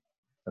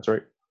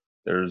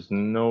 There's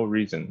no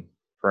reason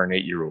for an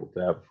 8-year-old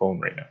to have a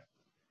phone right now.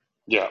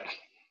 Yeah.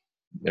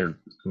 You're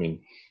going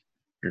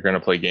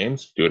to play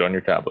games, do it on your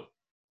tablet.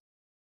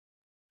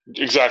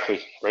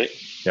 Exactly, right?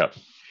 Yeah.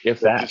 If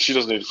that. She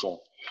doesn't need a phone.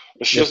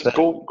 If she doesn't,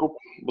 go,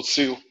 let's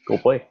see. Go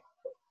play.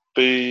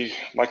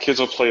 My kids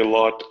will play a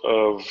lot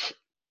of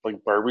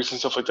like Barbies and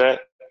stuff like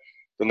that.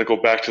 Then they go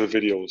back to the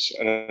videos,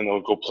 and then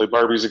they'll go play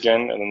Barbies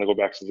again, and then they go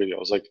back to the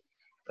videos. Like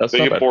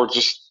they get bored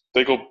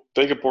they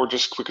get bored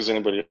just as quick as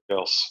anybody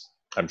else.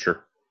 I'm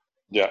sure.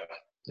 Yeah,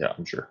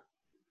 I'm sure.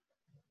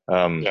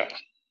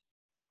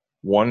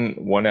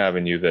 One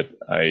avenue that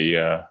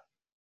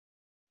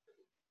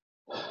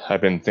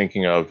I've been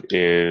thinking of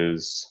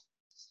is,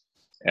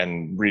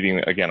 and reading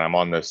again, I'm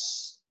on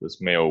this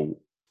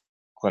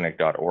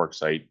MayoClinic.org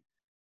site.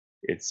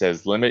 It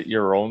says limit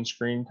your own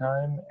screen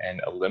time and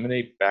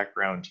eliminate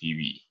background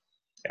TV.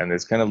 And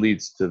this kind of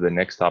leads to the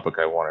next topic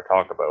I want to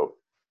talk about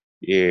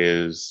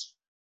is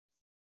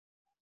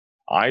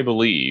I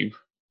believe,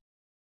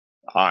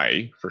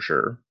 for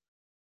sure,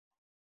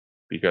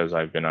 because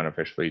I've been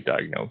unofficially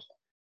diagnosed.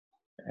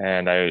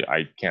 And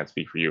I can't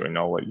speak for you, and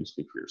I'll let you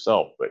speak for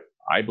yourself, but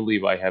I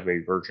believe I have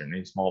a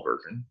small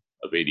version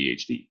of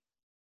ADHD.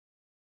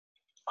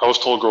 I was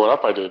told growing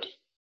up I did.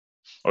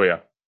 Oh, yeah.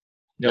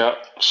 Yep. Yeah.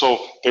 So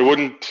they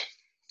wanted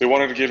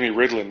to give me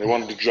Ritalin. They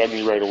wanted to drug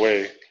me right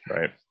away.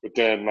 Right. But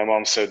then my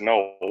mom said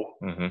no.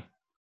 Mm-hmm.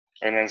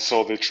 And then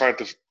so they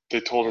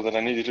told her that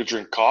I needed to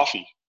drink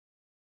coffee.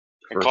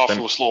 And coffee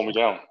will slow me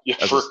down. Yeah.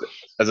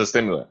 As a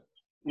stimulant.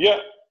 Yeah.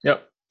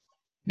 Yep.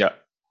 Yeah.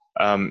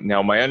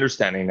 Now, my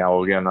understanding,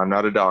 again, I'm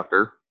not a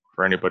doctor.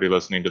 For anybody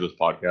listening to this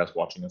podcast,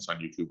 watching us on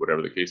YouTube,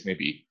 whatever the case may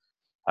be,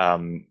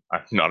 I'm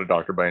not a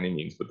doctor by any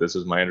means, but this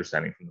is my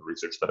understanding from the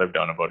research that I've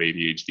done about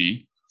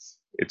ADHD.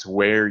 It's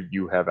where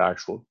you have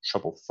actual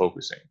trouble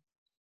focusing.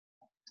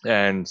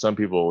 And some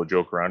people will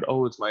joke around,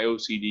 oh, it's my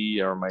OCD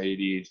or my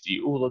ADHD.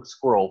 Oh, look,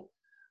 squirrel.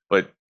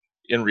 But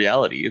in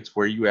reality, it's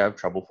where you have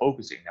trouble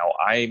focusing. Now,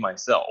 I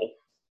myself,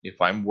 if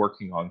I'm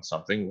working on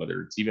something,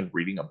 whether it's even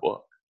reading a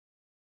book,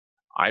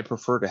 I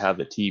prefer to have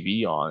the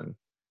TV on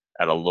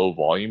at a low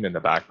volume in the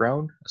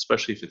background,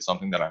 especially if it's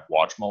something that I've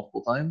watched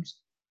multiple times,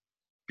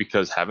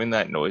 because having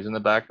that noise in the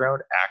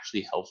background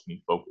actually helps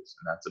me focus.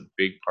 And that's a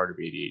big part of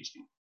ADHD.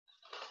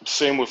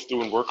 Same with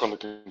doing work on the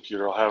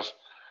computer. I'll have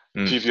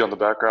TV on the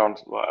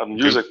background,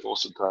 music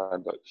most of the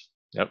time, but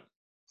yep.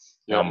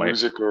 Yeah,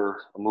 music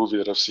or a movie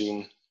that I've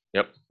seen.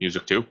 Yep,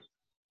 music too.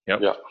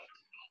 Yep. Yeah.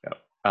 Yep.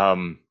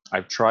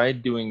 I've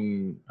tried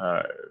doing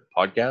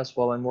podcasts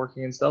while I'm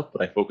working and stuff,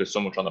 but I focus so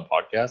much on the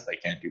podcast I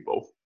can't do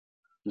both.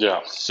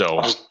 Yeah. So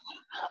I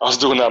was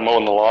doing that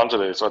mowing the lawn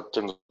today, so I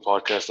turned the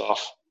podcast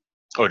off.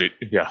 Oh,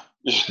 yeah.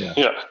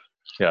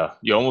 Yeah.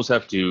 You almost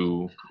have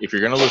to, if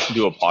you're going to listen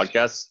to a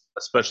podcast,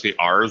 especially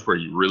ours, where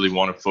you really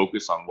want to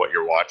focus on what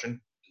you're watching.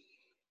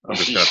 I'm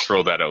just going to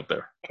throw that out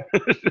there.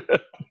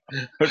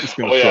 I'm just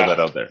going to throw that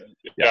out there.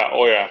 Yeah.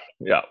 Oh, yeah.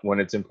 Yeah. When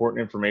it's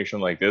important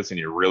information like this and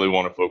you really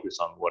want to focus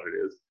on what it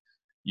is,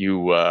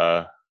 you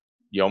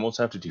almost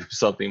have to do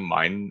something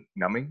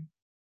mind-numbing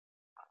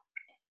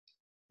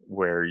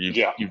where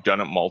you've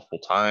done it multiple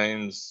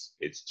times.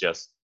 It's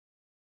just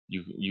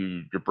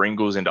your brain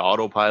goes into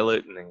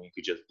autopilot, and then you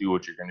could just do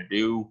what you're going to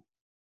do,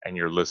 and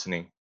you're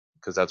listening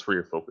because that's where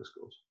your focus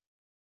goes.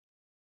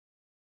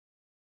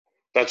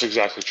 That's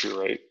exactly true,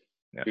 right?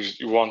 Yeah.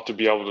 You want to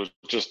be able to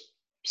just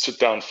sit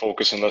down,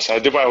 focus, and listen.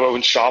 I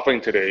went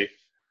shopping today,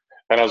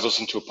 and I was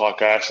listening to a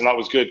podcast, and that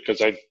was good because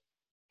I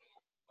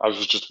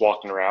was just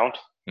walking around.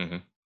 Mm-hmm.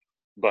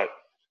 But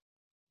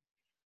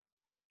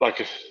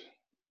it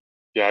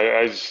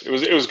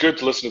was good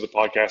to listen to the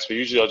podcast. But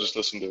usually I'll just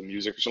listen to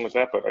music or something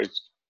like that. But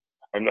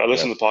I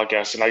listen to the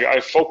podcast, and I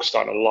focused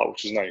on it a lot,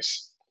 which is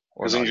nice.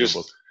 Because then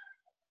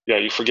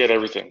you forget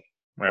everything.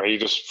 Right? You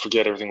just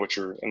forget everything what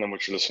you're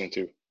listening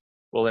to.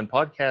 Well, in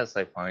podcasts,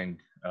 I find,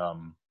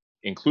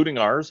 including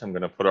ours, I'm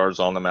going to put ours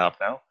on the map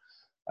now,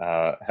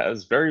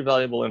 has very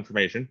valuable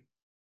information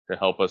to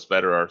help us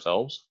better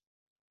ourselves.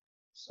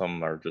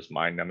 Some are just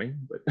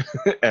mind-numbing, but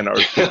and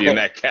ours could be in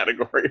that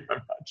category.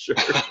 I'm not sure.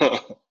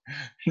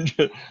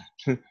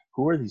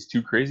 Who are these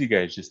two crazy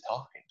guys just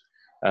talking?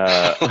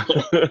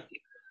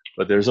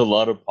 But there's a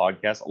lot of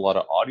podcasts, a lot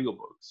of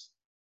audiobooks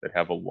that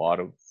have a lot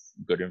of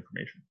good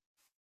information.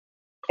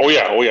 Oh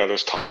yeah.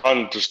 There's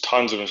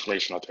tons of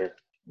information out there.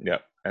 Yeah,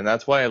 and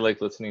that's why I like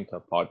listening to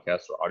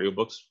podcasts or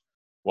audiobooks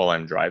while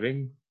I'm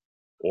driving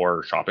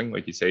or shopping.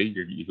 Like you say,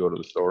 you go to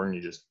the store and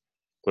you just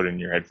put in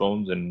your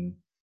headphones and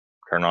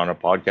turn on a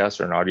podcast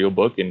or an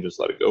audiobook and just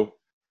let it go.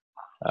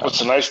 It's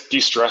a nice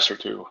de-stressor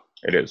too.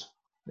 It is.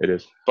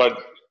 But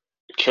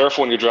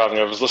careful when you're driving.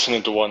 I was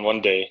listening to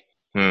one day,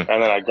 and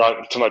then I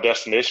got to my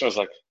destination. I was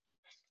like,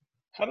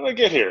 how did I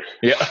get here?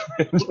 Yeah.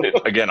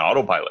 Again,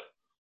 autopilot.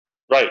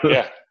 Right,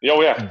 yeah.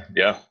 Oh, yeah.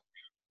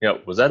 Yeah.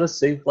 Was that a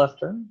safe left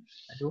turn?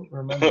 I don't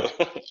remember.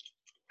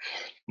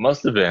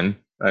 Must have been.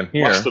 I'm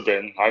here. Must have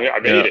been. I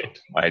made it.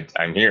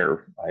 I'm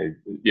here.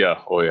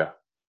 Oh, yeah.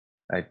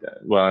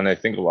 And I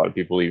think a lot of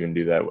people even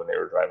do that when they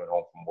were driving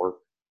home from work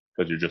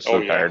because you're just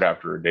so tired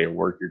after a day of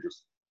work.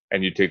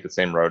 And you take the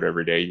same route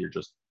every day. You're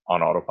just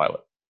on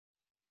autopilot.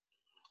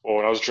 Well,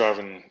 when I was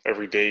driving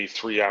every day,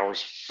 3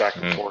 hours back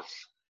and forth,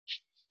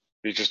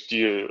 you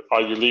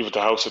leave at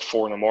the house at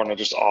 4 a.m,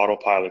 just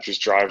autopilot,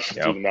 just drives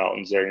through the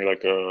mountains there, and you're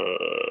like,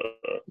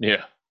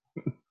 yeah.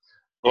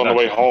 On the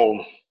way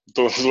home,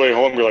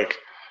 you're like,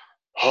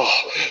 oh,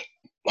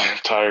 I'm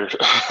tired.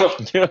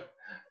 Yeah.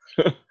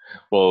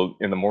 Well,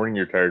 in the morning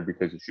you're tired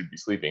because you should be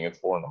sleeping. It's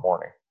 4 a.m.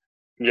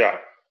 Yeah.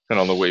 And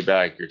on the way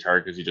back, you're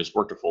tired because you just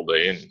worked a full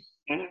day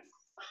and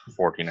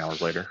 14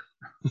 hours later.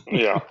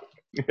 Yeah.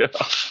 Yeah.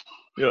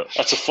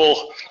 That's a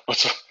full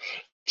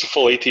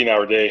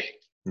 18-hour day.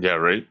 Yeah,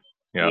 right?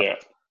 Yeah.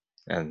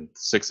 And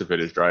 6 of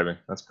it is driving.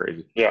 That's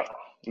crazy. Yeah.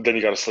 And then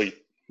you got to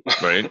sleep.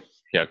 Right?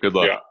 Yeah, good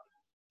luck.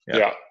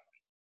 Yeah.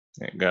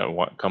 Got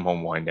to come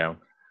home, wind down.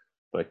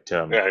 But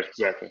yeah,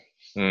 exactly.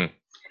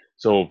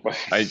 So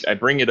I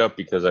bring it up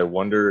because I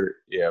wonder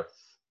if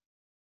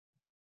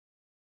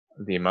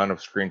the amount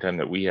of screen time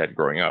that we had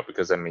growing up,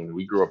 because I mean,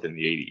 we grew up in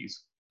the 80s,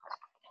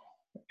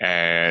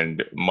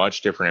 and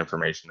much different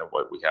information than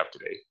what we have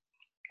today.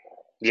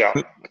 Yeah.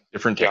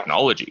 Different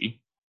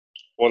technology.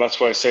 Well, that's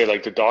why I say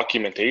like the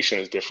documentation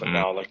is different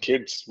now. Like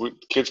kids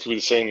could be the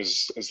same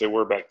as they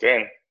were back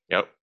then.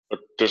 Yep. But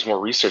there's more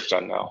research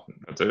done now.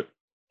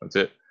 That's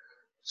it.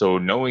 So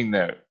knowing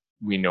that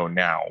we know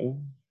now,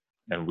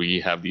 and we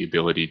have the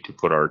ability to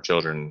put our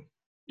children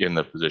in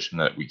the position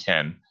that we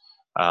can,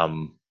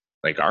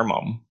 like our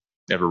mom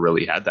never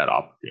really had that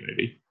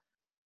opportunity.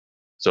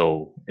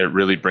 So it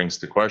really brings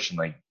the question,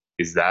 like,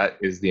 is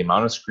the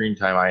amount of screen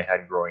time I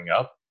had growing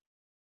up,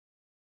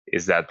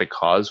 is that the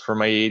cause for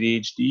my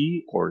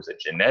ADHD, or is it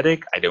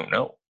genetic? I don't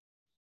know.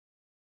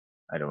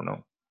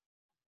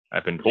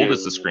 I've been told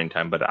it's the screen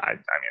time, but I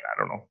mean, I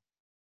don't know.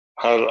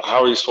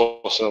 How are you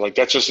supposed to know? Like,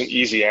 that's just an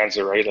easy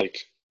answer, right? Like,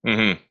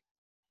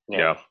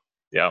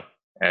 yeah.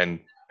 And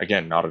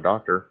again, not a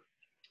doctor,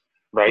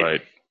 right?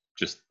 But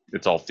just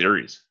it's all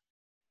theories.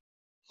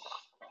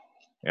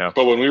 Yeah.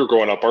 But when we were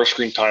growing up, our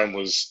screen time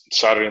was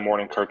Saturday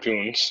morning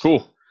cartoons.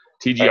 Cool.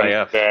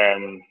 TGIF. And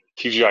then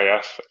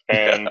TGIF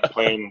and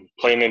playing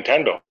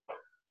Nintendo.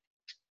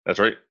 That's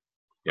right.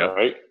 Yeah.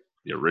 Right.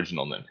 The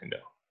original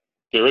Nintendo.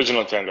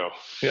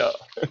 Yeah.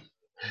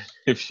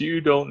 If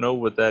you don't know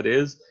what that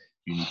is,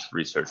 you need to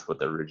research what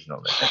the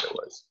original Nintendo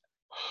was.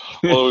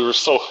 Well, we were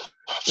so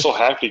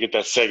happy to get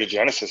that Sega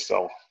Genesis,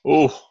 though.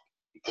 Oh,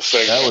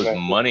 that was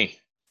money.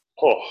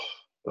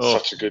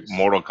 Such a good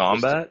Mortal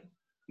Kombat.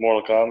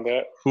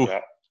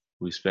 Yeah.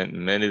 We spent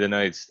many of the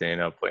nights staying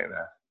up playing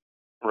that.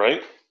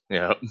 Right.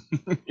 Yeah.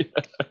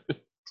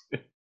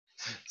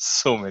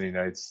 So many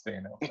nights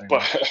staying up playing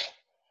but that.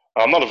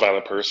 I'm not a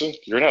violent person.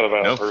 You're not a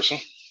violent person.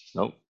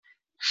 Nope.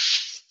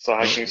 So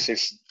how can you say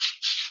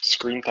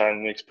screen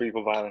time makes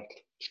people violent?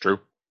 It's true.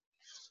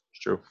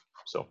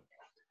 So,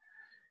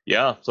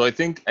 yeah. So I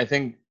think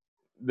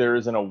there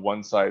isn't a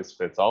one size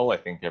fits all. I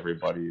think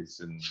everybody's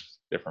in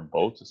different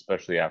boats,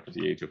 especially after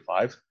the age of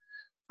 5.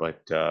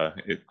 But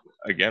it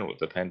again, with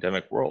the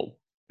pandemic world,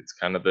 it's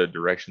kind of the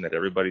direction that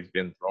everybody's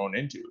been thrown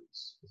into.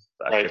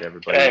 Right.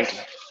 And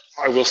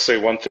I will say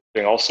one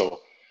thing also.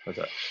 What's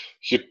that?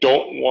 You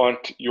don't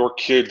want your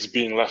kids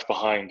being left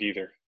behind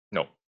either.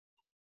 No.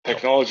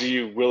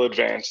 Technology will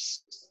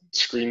advance.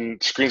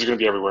 Screens are going to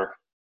be everywhere.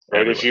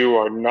 Right? If you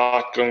are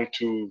not going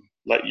to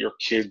let your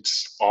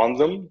kids on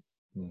them,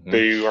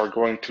 they are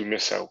going to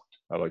miss out.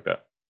 I like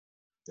that.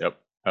 Yep,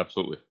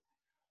 absolutely.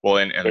 Well,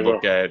 and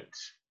look at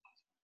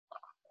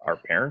our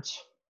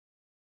parents,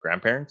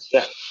 grandparents.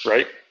 Yeah,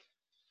 right.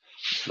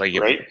 Like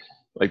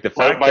the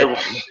fact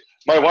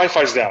my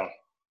Wi-Fi's down.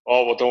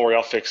 Oh, well, don't worry,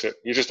 I'll fix it.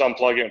 You just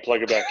unplug it and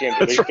plug it back in.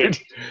 That's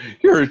right.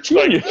 You're a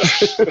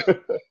genius.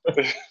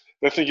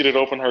 They think you did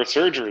open heart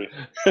surgery.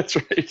 That's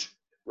right.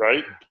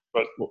 Right?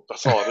 But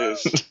that's all it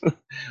is.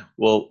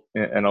 Well,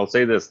 and I'll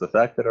say this, the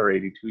fact that our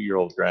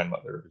 82-year-old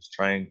grandmother is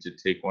trying to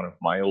take one of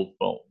my old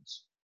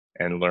phones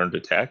and learn to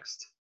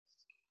text,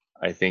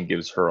 I think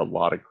gives her a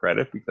lot of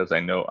credit, because I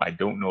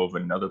don't know of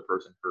another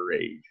person her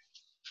age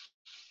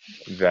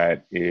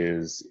that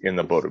is in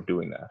the boat of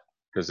doing that.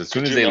 Because as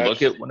soon as they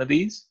look at one of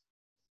these,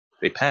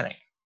 they panic.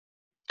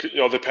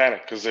 They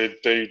panic because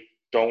they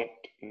don't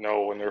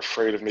know and they're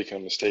afraid of making a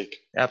mistake.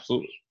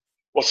 Absolutely.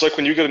 Well, it's like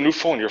when you get a new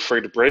phone, you're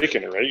afraid of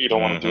breaking it, right? You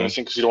don't want to do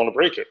anything because you don't want to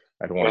break it.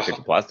 I don't want to take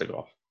the plastic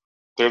off.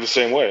 They're the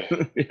same way.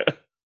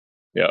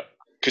 Yeah.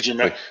 Could you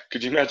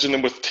imagine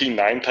them with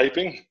T9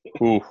 typing?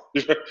 Ooh.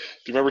 Do you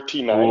remember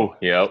T9? Ooh,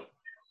 yep.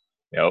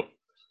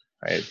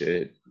 I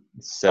did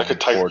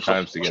 4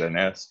 times to get an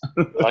S.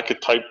 I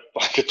could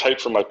type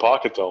from my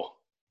pocket though.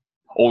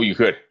 Oh, you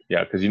could.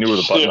 Yeah, because you knew where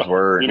the buttons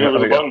were. You knew where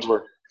the buttons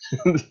were.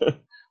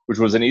 Which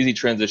was an easy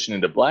transition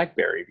into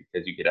BlackBerry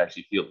because you could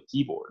actually feel the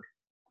keyboard.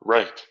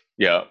 Right.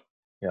 Yeah.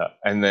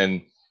 And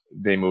then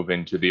they move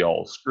into the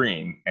all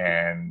screen,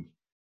 and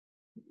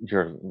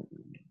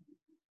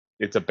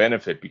it's a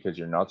benefit because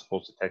you're not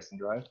supposed to text and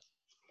drive.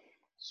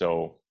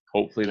 So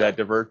hopefully that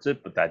diverts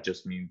it, but that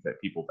just means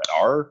that people that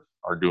are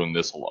doing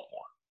this a lot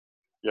more.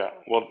 Yeah.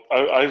 Well,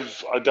 I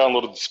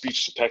downloaded the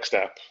speech to text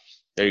app.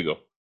 There you go.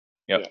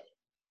 Yep.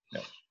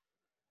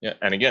 Yeah.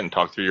 And again,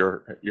 talk through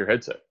your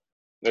headset.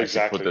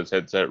 Exactly. Put this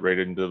headset right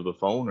into the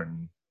phone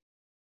and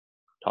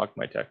talk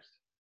my text.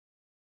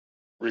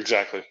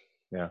 Exactly.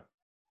 Yeah,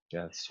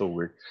 it's so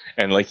weird.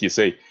 And like you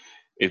say,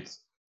 it's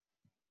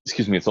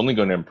only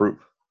going to improve.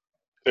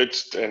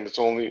 It's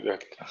only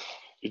that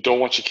you don't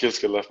want your kids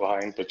to get left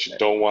behind, but you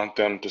don't want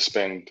them to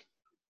spend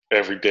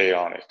every day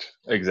on it.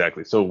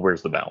 Exactly. So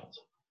where's the balance?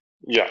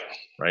 Yeah.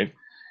 Right.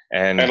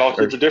 And all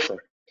kids are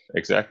different.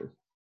 Exactly.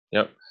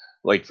 Yep.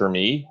 Like for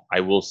me, I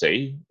will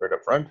say right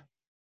up front,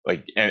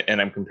 like,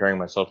 and I'm comparing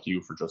myself to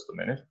you for just a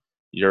minute.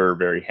 You're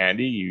very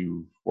handy.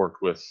 You've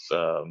worked with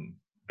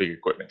big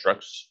equipment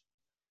trucks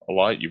a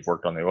lot. You've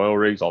worked on the oil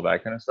rigs, all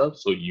that kind of stuff.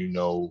 So you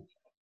know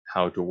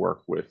how to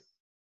work with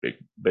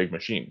big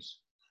machines,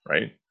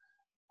 right?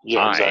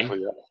 Yeah,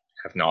 exactly. I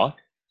have not,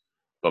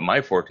 but my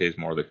forte is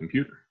more the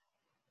computer.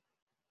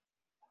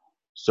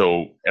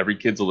 So every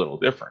kid's a little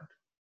different.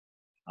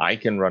 I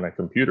can run a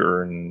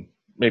computer, and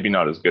maybe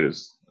not as good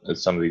as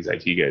some of these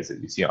IT guys that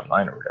you see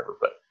online or whatever,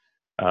 but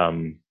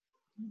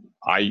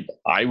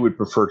I would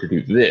prefer to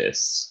do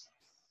this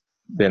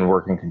than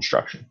work in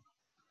construction.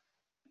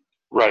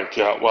 Right.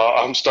 Yeah. Well,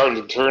 I'm starting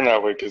to turn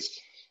that way because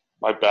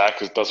my back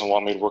doesn't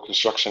want me to work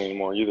construction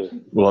anymore either.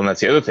 Well, and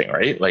that's the other thing,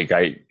 right? Like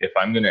if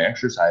I'm going to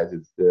exercise,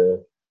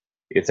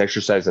 it's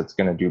exercise that's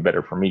going to do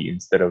better for me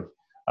instead of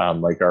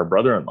like our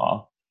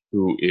brother-in-law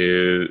who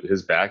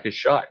his back is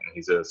shot and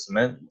he's a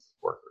cement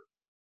worker.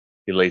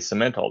 He lays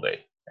cement all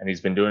day and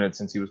he's been doing it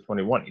since he was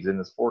 21. He's in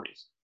his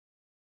 40s.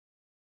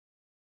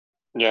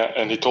 Yeah,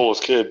 and he told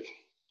his kid,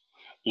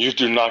 "You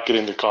do not get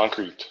into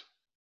concrete."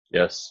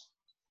 Yes.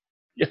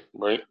 Yeah.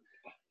 Right.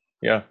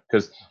 Yeah,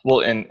 because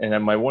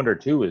and my wonder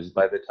too is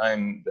by the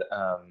time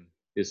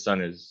his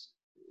son is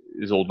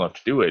old enough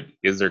to do it,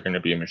 is there going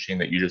to be a machine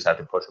that you just have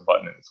to push a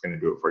button and it's going to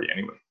do it for you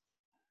anyway?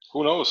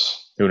 Who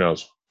knows? Who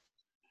knows?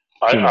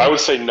 I would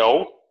say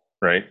no.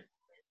 Right.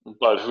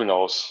 But who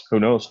knows? Who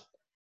knows?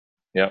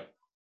 Yeah.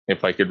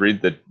 If I could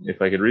read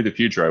the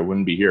future, I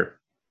wouldn't be here.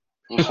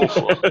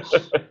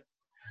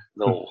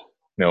 No.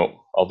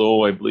 No.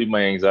 Although I believe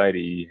my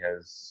anxiety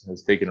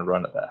has taken a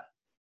run at that.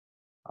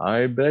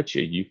 I bet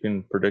you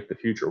can predict the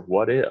future.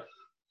 What if?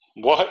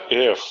 What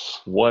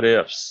if? What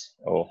ifs?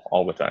 Oh,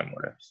 all the time.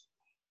 What ifs?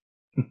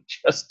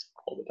 Just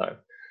all the time.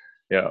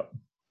 Yeah.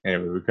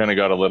 Anyway, we kind of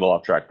got a little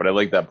off track, but I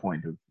like that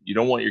point of you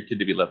don't want your kid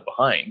to be left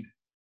behind.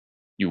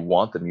 You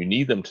want them, you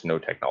need them to know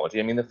technology.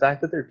 I mean, the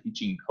fact that they're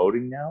teaching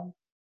coding now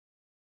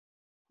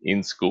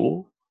in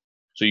school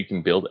so you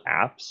can build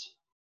apps.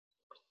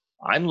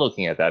 I'm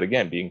looking at that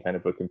again, being kind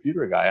of a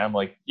computer guy. I'm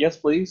like, yes,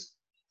 please.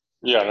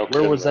 Yeah, no.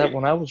 Where was that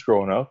when I was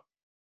growing up?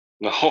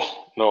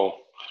 No.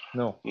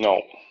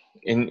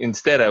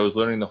 Instead, I was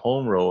learning the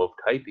home row of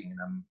typing,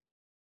 and I'm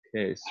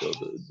okay. So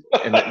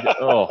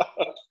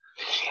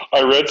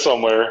I read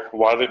somewhere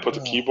why they put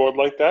the keyboard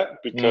like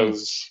that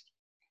because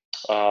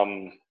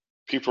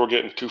people were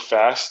getting too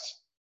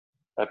fast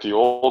at the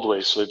old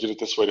way, so they did it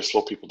this way to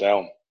slow people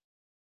down.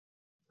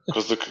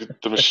 Because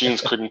the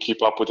machines couldn't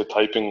keep up with the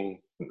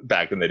typing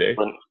back in the day.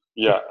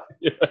 Yeah,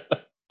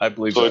 I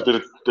believe so.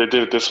 They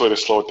did it this way to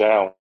slow it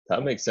down.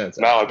 That makes sense.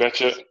 Now I bet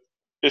you,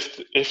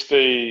 if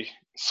they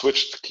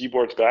switched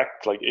keyboards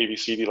back like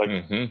ABCD, like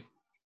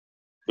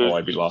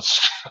I'd be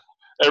lost.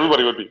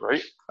 Everybody would be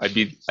right. I'd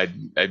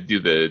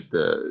do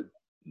the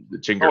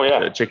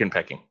chicken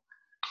pecking.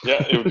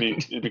 Yeah,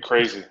 it'd be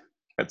crazy.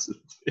 It's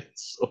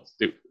so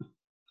stupid.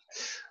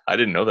 I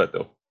didn't know that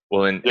though.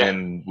 Well,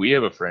 and we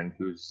have a friend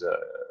who's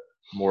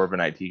more of an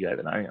IT guy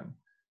than I am,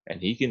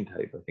 and he can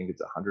type. I think it's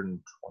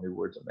 120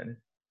 words a minute.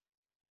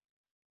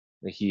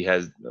 He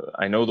has.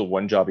 I know the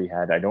one job he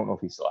had. I don't know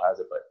if he still has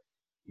it, but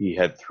he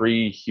had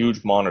 3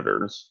 huge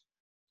monitors,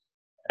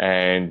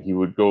 and he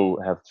would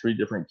go have 3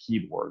 different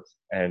keyboards,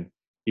 and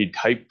he'd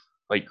type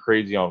like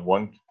crazy on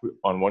one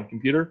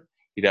computer.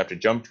 He'd have to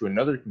jump to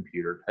another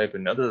computer, type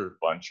another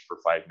bunch for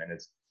 5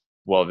 minutes,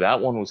 while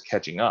that one was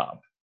catching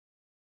up.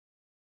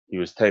 He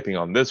was typing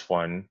on this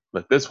one,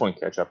 let this one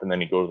catch up, and then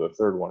he'd go to the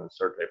third one and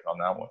start typing on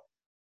that one.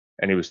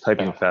 And he was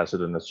typing faster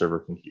than the server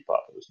can keep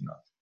up. It was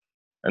nuts.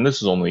 And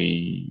this is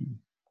only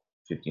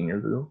 15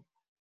 years ago.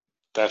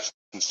 That's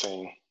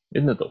insane.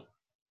 Isn't it though?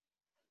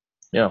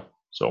 Yeah.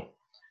 So,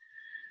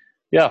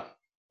 yeah.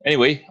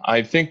 Anyway,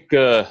 I think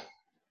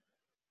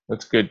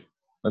that's good.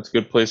 That's a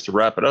good place to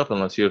wrap it up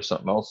unless you have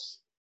something else.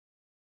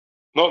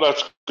 No,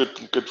 that's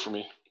good for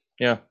me.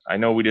 Yeah, I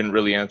know we didn't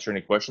really answer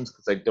any questions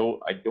because I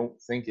don't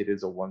think it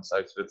is a one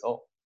size fits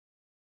all.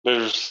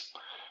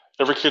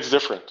 Every kid's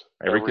different.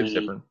 Every kid's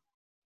different.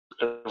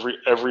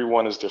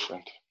 Everyone is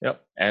different.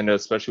 Yep, and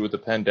especially with the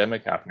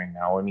pandemic happening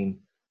now, I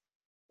mean,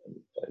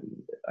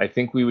 I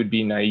think we would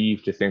be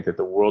naive to think that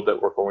the world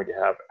that we're going to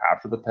have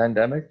after the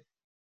pandemic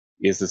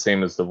is the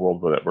same as the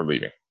world that we're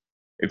leaving.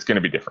 It's going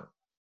to be different.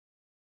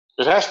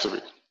 It has to be.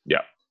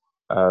 Yeah.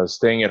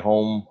 Staying at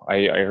home,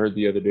 I heard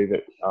the other day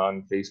that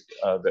on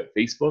that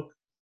Facebook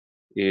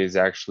is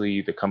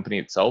actually, the company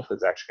itself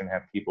is actually going to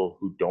have people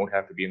who don't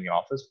have to be in the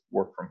office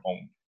work from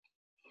home.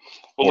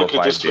 Well, look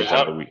at this.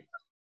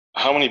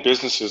 How many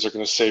businesses are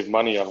going to save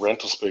money on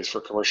rental space for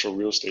commercial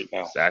real estate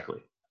now?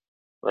 Exactly.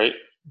 Right?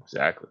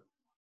 Exactly.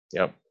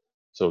 Yep.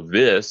 So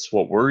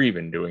what we're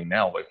even doing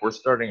now, like we're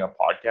starting a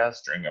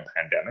podcast during a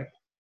pandemic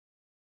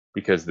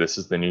because this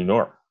is the new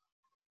norm.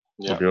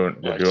 Yeah,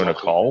 we're doing a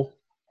call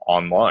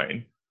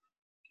online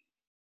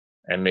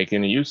and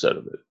making a use out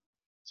of it.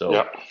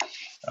 So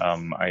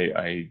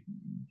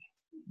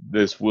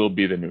this will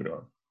be the new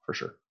norm for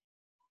sure.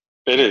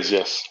 It is,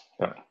 yes.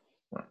 Yeah.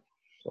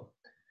 So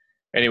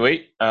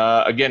anyway,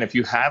 again, if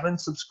you haven't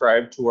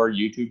subscribed to our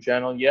YouTube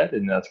channel yet,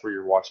 and that's where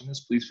you're watching this,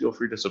 please feel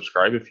free to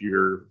subscribe. If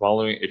you're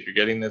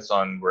getting this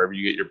on wherever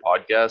you get your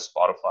podcast,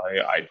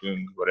 Spotify,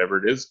 iTunes, whatever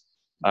it is,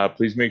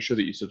 please make sure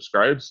that you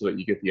subscribe so that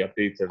you get the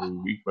updates every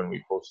week when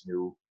we post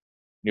a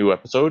new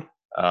episode.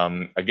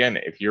 Again,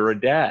 if you're a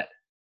dad,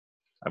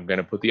 I'm going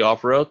to put the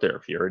offer out there.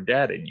 If you're a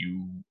dad and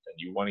you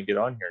want to get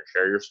on here and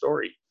share your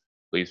story,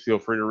 please feel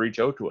free to reach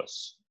out to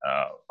us.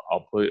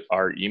 I'll put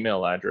our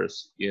email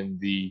address in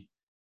the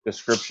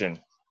description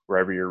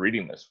wherever you're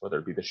reading this, whether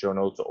it be the show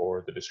notes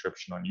or the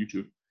description on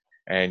YouTube,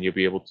 and you'll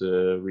be able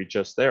to reach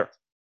us there.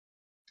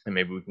 And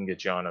maybe we can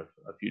get you on a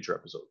future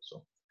episode.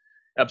 So,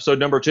 episode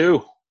number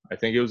 2, I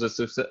think it was a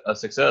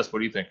success. What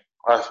do you think?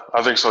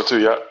 I think so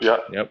too. Yeah.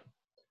 Yep.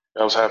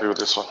 I was happy with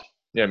this one.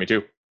 Yeah, me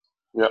too.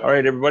 Yeah. All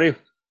right, everybody.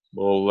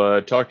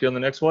 We'll talk to you on the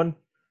next one.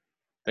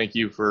 Thank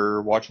you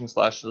for watching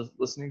 /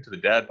 listening to the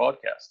Dad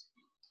Podcast.